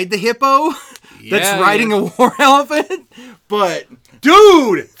gonna ride the hippo that's Yeah, riding a war elephant. But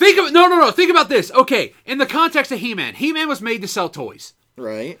dude, think about this. Okay, in the context of He-Man, He-Man was made to sell toys.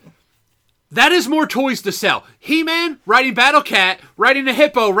 right. That is more toys to sell. He-Man riding Battle Cat, riding a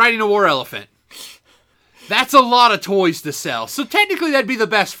hippo, riding a war elephant. That's a lot of toys to sell. So technically that'd be the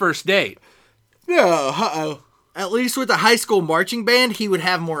best first date. No, at least with the high school marching band, he would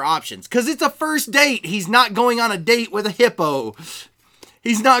have more options. Because it's a first date. He's not going on a date with a hippo.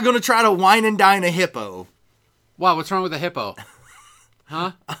 He's not going to try to wine and dine a hippo. Wow, what's wrong with a hippo?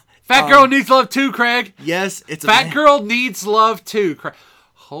 Huh? Fat girl needs love too, Craig. Yes, it's a Fat girl needs love too, Craig.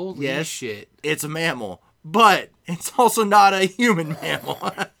 Holy shit. It's a mammal. But it's also not a human mammal.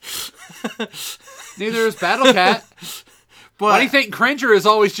 Neither is Battle Cat. But Why do you think Cringer is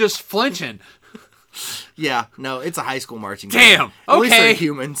always just flinching? yeah, no, it's a high school marching band. Damn. At least Okay. they're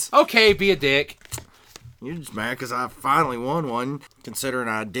humans. Okay, be a dick. You're just mad because I finally won one, considering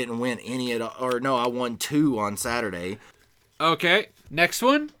I didn't win any at all. Or no, I won 2 on Saturday. Okay, next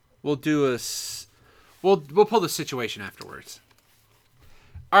one. We'll do we'll pull the situation afterwards.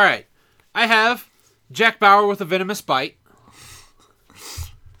 All right, I have Jack Bauer with a venomous bite.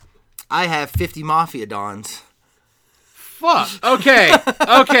 I have 50 Mafia Dons. Fuck.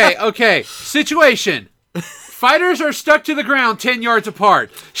 Okay. Situation. Fighters are stuck to the ground 10 yards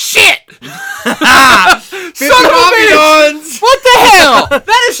apart. Shit! 50 Son of a Mafia bitch! Dons! What the hell?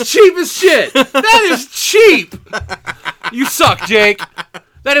 That is cheap as shit. That is cheap. You suck, Jake.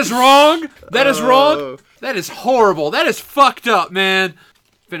 That is wrong. That is wrong. That is horrible. That is fucked up, man.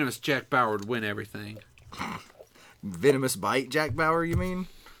 Venomous Jack Bauer would win everything. Venomous Bite, Jack Bauer, you mean?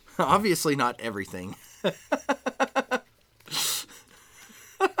 Obviously not everything.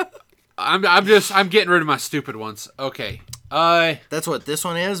 I'm getting rid of my stupid ones. Okay. That's what this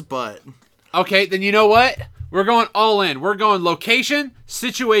one is, but Okay, then you know what? We're going all in. We're going location,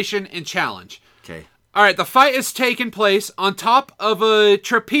 situation, and challenge. okay. All right, the fight is taking place on top of a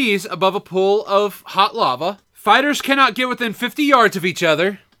trapeze above a pool of hot lava. Fighters cannot get within 50 yards of each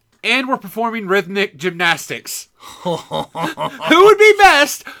other. and we're performing rhythmic gymnastics. Who would be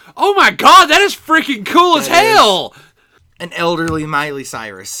best? Oh my god, that is freaking cool as hell! An elderly Miley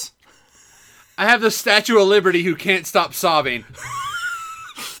Cyrus. I have the Statue of Liberty who can't stop sobbing.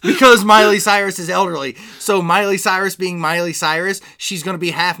 Because Miley Cyrus is elderly. So Miley Cyrus being Miley Cyrus, she's going to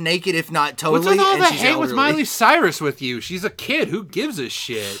be half naked, if not totally. What's with all and the she's hate elderly. with Miley Cyrus with you? She's a kid. Who gives a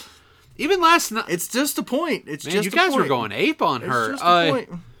shit? Even last night. It's just a point. It's Man, just you a guys point. were going ape on her. It's just a point.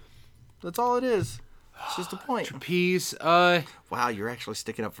 That's all it is. It's just a point. Trapeze. Wow, you're actually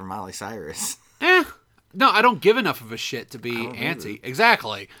sticking up for Miley Cyrus. No, I don't give enough of a shit to be anti.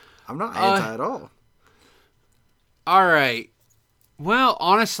 Exactly. I'm not anti at all. All right. Well,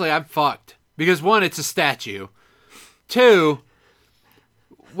 honestly, I'm fucked. Because one, it's a statue. Two,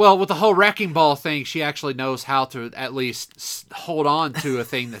 well, with the whole wrecking ball thing, she actually knows how to at least hold on to a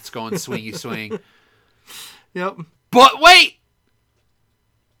thing that's going swingy swing. Yep. But wait!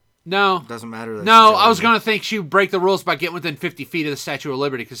 No. Doesn't matter. No, I was going to think she would break the rules by getting within 50 feet of the Statue of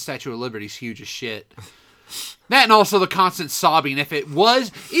Liberty, because Statue of Liberty is huge as shit. That and also the constant sobbing. If it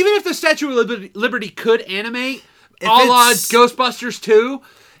was, even if the Statue of Liberty could animate, a la Ghostbusters 2,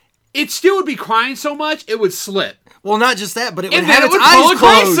 it still would be crying so much, it would slip. Well, not just that, but it would And have then it its would eyes pull a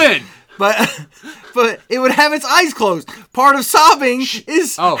closed. Grayson. But it would have its eyes closed. Part of sobbing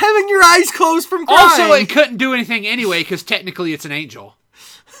is having your eyes closed from crying. Also, it couldn't do anything anyway, because technically it's an angel.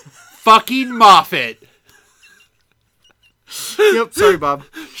 Fucking Moffat. Yep, sorry, Bob.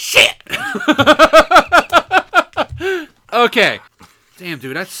 Shit! Okay. Damn,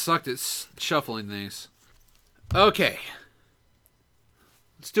 dude, I sucked at shuffling these. Okay.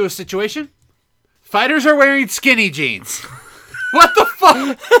 Let's do a situation. Fighters are wearing skinny jeans. What the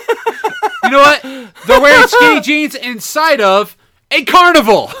fuck? You know what? They're wearing skinny jeans inside of a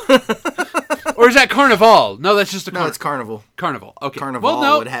carnival. Or is that carnival? No, that's just a carnival. No, it's carnival. Carnival. Okay. Carnival well,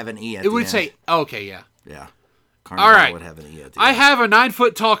 no, would have an E at it the would end. say, okay, yeah. Yeah. Carnival All right. would have an E at the I end. have a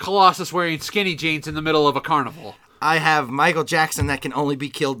 9-foot-tall Colossus wearing skinny jeans in the middle of a carnival. I have Michael Jackson that can only be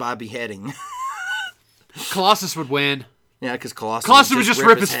killed by beheading. Colossus would win. Yeah, because Colossus would just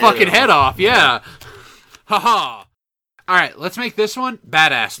rip his fucking head off. Yeah. Haha. All right, let's make this one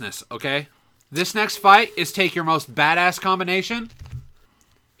badassness, okay? This next fight is take your most badass combination,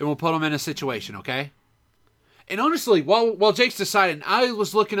 and we'll put them in a situation, okay? And honestly, while Jake's deciding, I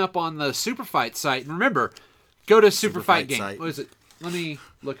was looking up on the Super Fight site, and remember, go to Super Fight Game. site. What is it? Let me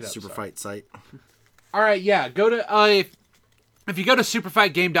look it up. Super sorry. Fight site. All right, yeah, go to if you go to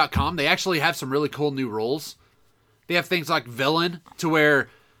superfightgame.com, they actually have some really cool new rules. They have things like villain, to where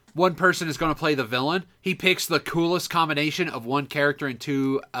one person is going to play the villain. He picks the coolest combination of one character and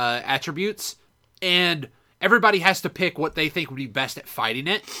two attributes, and everybody has to pick what they think would be best at fighting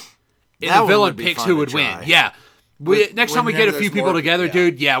it. And That the one villain would be picks fun who to would win. try. Yeah. Next time we get a few there's people more- together, yeah.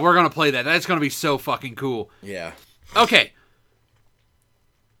 dude, yeah, we're going to play that. That's going to be so fucking cool. Yeah. Okay.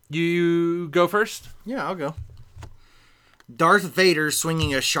 You go first? Yeah, I'll go. Darth Vader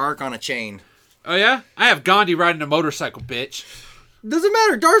swinging a shark on a chain. Oh, yeah? I have Gandhi riding a motorcycle, bitch. Doesn't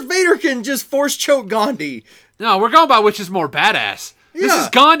matter. Darth Vader can just force choke Gandhi. No, we're going by which is more badass. This Yeah. is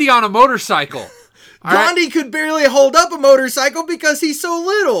Gandhi on a motorcycle. All right? Gandhi could barely hold up a motorcycle because he's so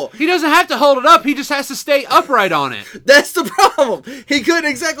little. He doesn't have to hold it up. He just has to stay upright on it. That's the problem. He couldn't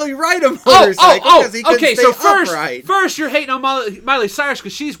exactly ride a motorcycle because he couldn't okay, stay so upright. first you're hating on Miley Cyrus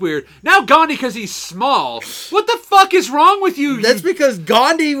because she's weird. Now Gandhi because he's small. What the fuck is wrong with you? That's because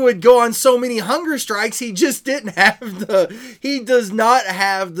Gandhi would go on so many hunger strikes. He just didn't have he does not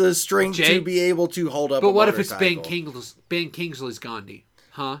have the strength to Jake, be able to hold up. But a what if it's motorcycle. Ben Kingsley's Gandhi?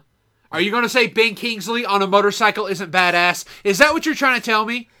 Huh? Are you going to say Ben Kingsley on a motorcycle isn't badass? Is that what you're trying to tell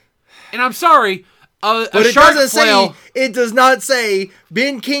me? And I'm sorry, But a it shark doesn't flail... say. It does not say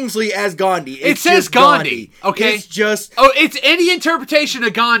Ben Kingsley as Gandhi. It says just Gandhi, okay? It's just. Oh, it's any interpretation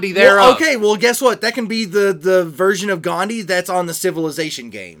of Gandhi thereof. Well, okay, well, guess what? That can be the version of Gandhi that's on the Civilization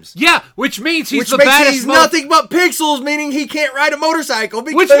games. Yeah, which means he's Which the makes baddest. he's nothing but pixels, meaning he can't ride a motorcycle.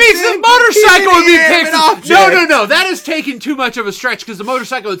 Which Because means then the motorcycle would be he's an inanimate pixels. object. No. That is taking too much of a stretch because the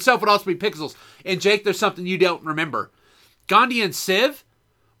motorcycle itself would also be pixels. And Jake, there's something you don't remember. Gandhi and Civ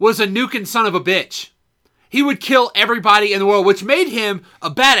was a nuking son of a bitch. He would kill everybody in the world, which made him a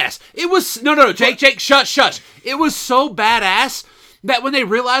badass. It was... No, Jake, shush. It was so badass that when they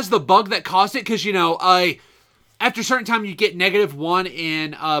realized the bug that caused it, because, after a certain time you get -1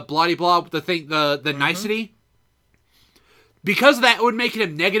 in blah, the nicety. Because of that, it would make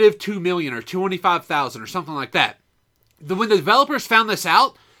him -2 million or 225,000 or something like that. When the developers found this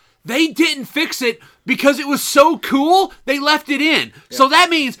out, they didn't fix it because it was so cool, they left it in. Yeah. So that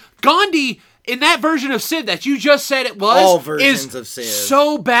means Gandhi... in that version of Sid that you just said it was, all versions is of Sid.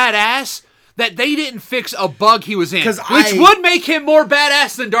 so badass that they didn't fix a bug he was in, which I- would make him more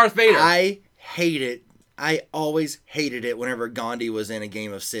badass than Darth Vader. I hate it. I always hated it whenever Gandhi was in a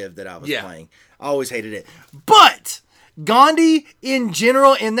game of Civ that I was playing. I always hated it. But Gandhi, in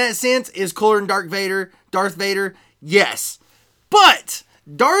general, in that sense, is cooler than Darth Vader. Yes. But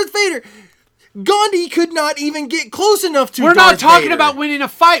Darth Vader... Gandhi could not even get close enough to We're Darth not talking Vader. about winning a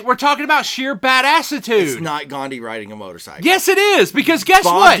fight. We're talking about sheer badassitude. It's not Gandhi riding a motorcycle. Yes, it is. Because guess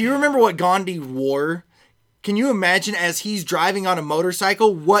Bob, what? do you remember what Gandhi wore? Can you imagine as he's driving on a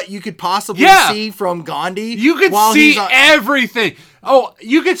motorcycle what you could possibly see from Gandhi? You could while see he's on... everything. Oh,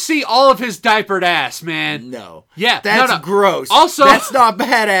 you could see all of his diapered ass, man. No. Yeah. That's gross. Also, that's not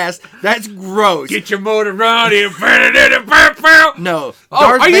badass. That's gross. Get your motor running. No.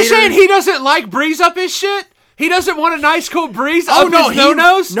 Oh, are you saying he doesn't like breeze up his shit? He doesn't want a nice cool breeze up his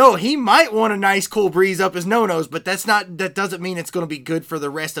no-nos? No, he might want a nice cool breeze up his no-nos, but that doesn't mean it's going to be good for the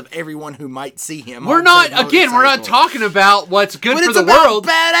rest of everyone who might see him. We're not talking about what's good for the world.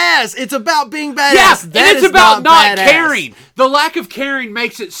 Badass. It's about being badass. Yeah, and it's about not caring. The lack of caring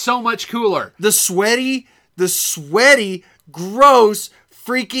makes it so much cooler. The sweaty, gross,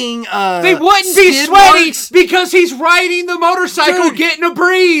 freaking they wouldn't be sweaty because he's riding the motorcycle getting a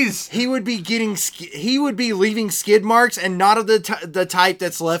breeze. He would be leaving skid marks, and not of the type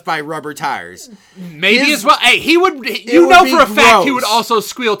that's left by rubber tires. Maybe as well. Hey, he would. You know for a fact he would also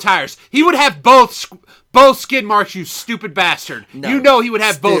squeal tires. He would have both skid marks. You stupid bastard. No, you know he would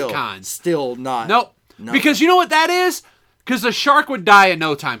have both kinds. Still not. Nope. No. Because you know what that is? Because the shark would die in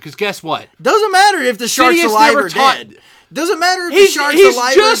no time. Because guess what? Doesn't matter if the shark's alive or dead. Doesn't matter if the shark's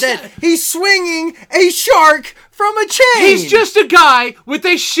alive or dead. He's swinging a shark from a chain. He's just a guy with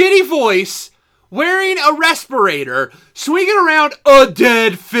a shitty voice, wearing a respirator, swinging around a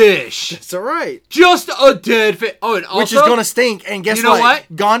dead fish. That's all right. Just a dead fish. Oh, and also, which is going to stink. And guess you know what?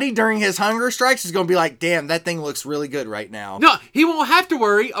 Gandhi, during his hunger strikes, is going to be like, damn, that thing looks really good right now. No, he won't have to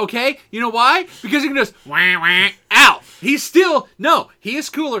worry, okay? You know why? Because he can just, out. He's still, he is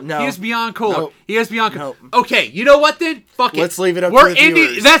cooler. No. He is beyond cooler. Nope. He is beyond cooler. Nope. Okay, you know what then? Fuck it. Let's leave it up to the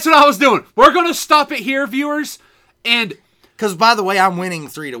viewers. That's what I was doing. We're going to stop it here, viewers. And because, by the way, I'm winning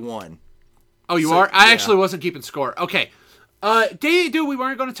 3-1. Oh, you are? I actually wasn't keeping score. Okay. We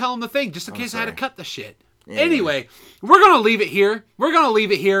weren't going to tell him the thing, just in case I had to cut the shit. Yeah. Anyway, we're going to leave it here. We're going to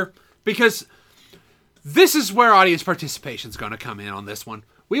leave it here because this is where audience participation is going to come in on this one.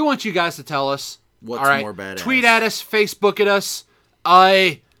 We want you guys to tell us. What's more badass? Tweet at us, Facebook at us,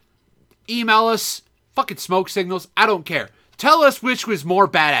 email us, fucking smoke signals. I don't care. Tell us which was more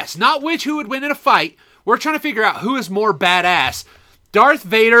badass. Not who would win in a fight. We're trying to figure out who is more badass. Darth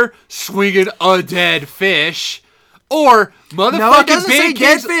Vader swinging a dead fish, or motherfucking No, it doesn't say Big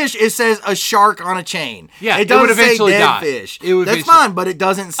dead fish. It says a shark on a chain. Yeah, it doesn't would eventually say dead die. fish. It would That's fine, but it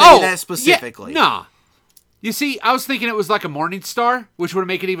doesn't say that specifically. Yeah, nah. You see, I was thinking it was like a morning star, which would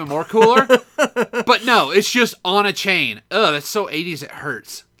make it even more cooler. But no, it's just on a chain. Ugh, that's so 80s it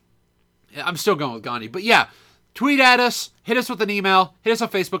hurts. I'm still going with Gandhi. But yeah, tweet at us, hit us with an email, hit us on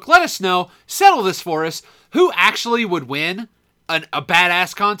Facebook, let us know, settle this for us. Who actually would win a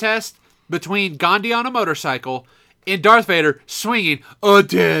badass contest between Gandhi on a motorcycle and Darth Vader swinging a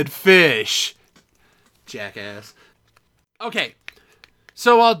dead fish? Jackass. Okay,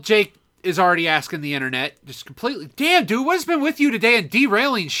 so while Jake is already asking the internet, just completely, damn, dude, what has been with you today and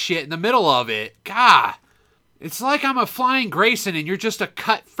derailing shit in the middle of it? God, it's like I'm a flying Grayson and you're just a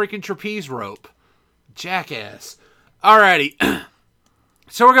cut freaking trapeze rope. Jackass. Alrighty.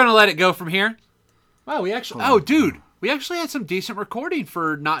 So we're going to let it go from here. Wow, we actually, we actually had some decent recording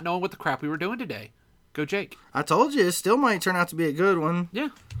for not knowing what the crap we were doing today. Go Jake. I told you, it still might turn out to be a good one. Yeah.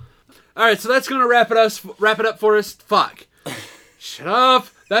 Alright, so that's going to wrap it up for us. Fuck. Shut up.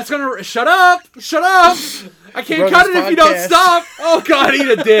 That's gonna shut up. I can't cut it if you don't stop. Oh God, eat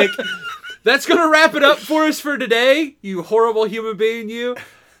a dick. That's gonna wrap it up for us for today. You horrible human being, you.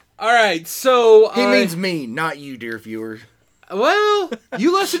 All right, so he means me, not you, dear viewer. Well,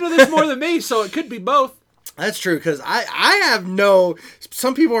 you listen to this more than me, so it could be both. That's true, because I have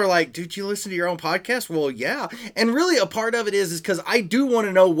some people are like, dude, you listen to your own podcast? Well, yeah. And really a part of it is because I do want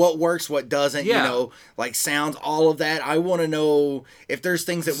to know what works, what doesn't, like sounds, all of that. I want to know if there's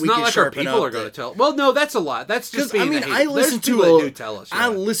things that we can sharpen up. It's not like our people are going to tell. Well, no, that's a lot. That's just being I listen to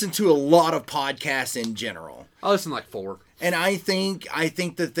a lot of podcasts in general. I listen to like 4. And I think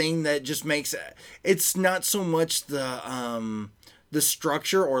the thing that just makes it's not so much the the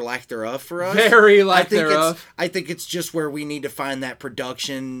structure or lack thereof for us. Very lack thereof. I think it's just where we need to find that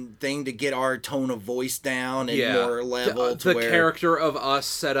production thing to get our tone of voice down and more level to the where character of us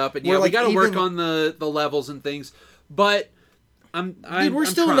set up, and like we got to work on the levels and things. But we're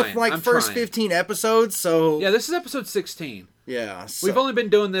still in the first 15 episodes, so yeah, this is episode 16. Yeah, so we've only been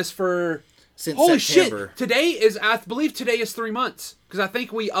doing this for since holy September. Shit! I believe today is 3 months because I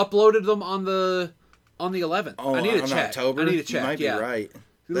think we uploaded them on the 11th. Oh, I need to check. October? I need to check. You might be right.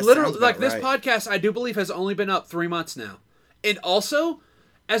 Literally, like this podcast, I do believe has only been up 3 months now. And also,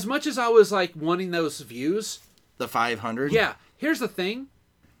 as much as I was like wanting those views, the 500. Yeah, here's the thing.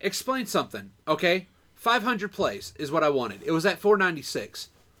 Explain something, okay? 500 plays is what I wanted. It was at 496.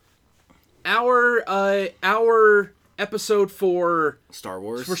 Our episode for Star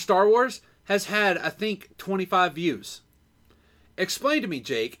Wars has had, I think, 25 views. Explain to me,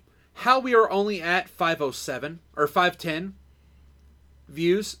 Jake, how we are only at 507 or 510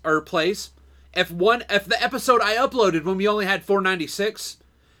 views or plays. If the episode I uploaded when we only had 496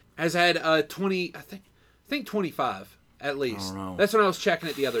 has had 20, I think 25 at least. I don't know. That's when I was checking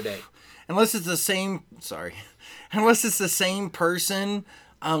it the other day. Unless it's the same person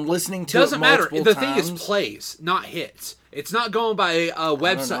listening to Doesn't it matter. The times. thing is plays, not hits. It's not going by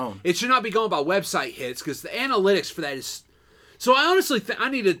website. It should not be going by website hits because the analytics for that is. So I honestly I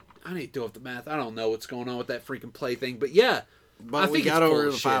need to do up the math. I don't know what's going on with that freaking play thing, but yeah. But I think we got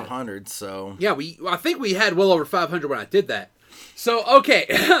over the 500, so yeah. I think we had well over 500 when I did that. So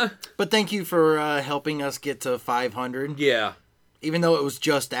okay. But thank you for helping us get to 500. Yeah. Even though it was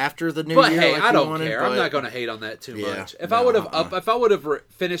just after the new year. But hey, I don't care. I'm not going to hate on that too much. If I would have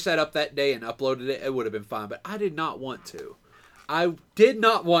finished that up that day and uploaded it, it would have been fine. But I did not want to. I did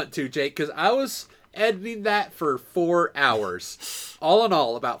not want to, Jake, because I was editing that for 4 hours. All in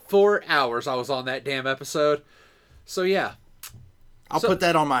all, about 4 hours I was on that damn episode. So yeah. I'll put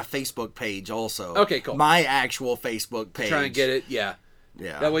that on my Facebook page also. Okay, cool. My actual Facebook page. Try and get it, yeah.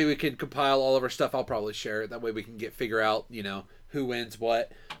 Yeah. That way we can compile all of our stuff. I'll probably share it. That way we can figure out, who wins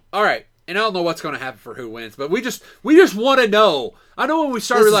what. All right. And I don't know what's going to happen for who wins, but we just want to know. I know when we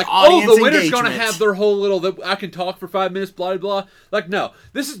started, like, the winner's going to have their whole little, I can talk for 5 minutes, blah, blah, blah. Like, no.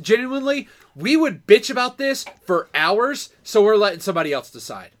 This is genuinely, we would bitch about this for hours, so we're letting somebody else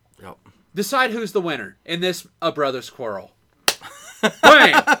decide. Yep. Decide who's the winner in this A Brothers Quarrel.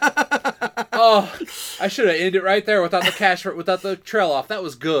 Bang! Oh, I should have ended it right there without the trail off. That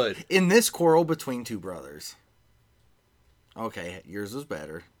was good. In this quarrel between two brothers. Okay, yours was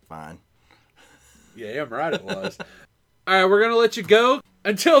better. Fine. Yeah, I'm right, it was. All right, we're going to let you go.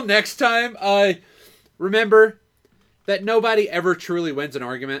 Until next time, remember that nobody ever truly wins an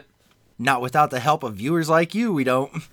argument. Not without the help of viewers like you, we don't.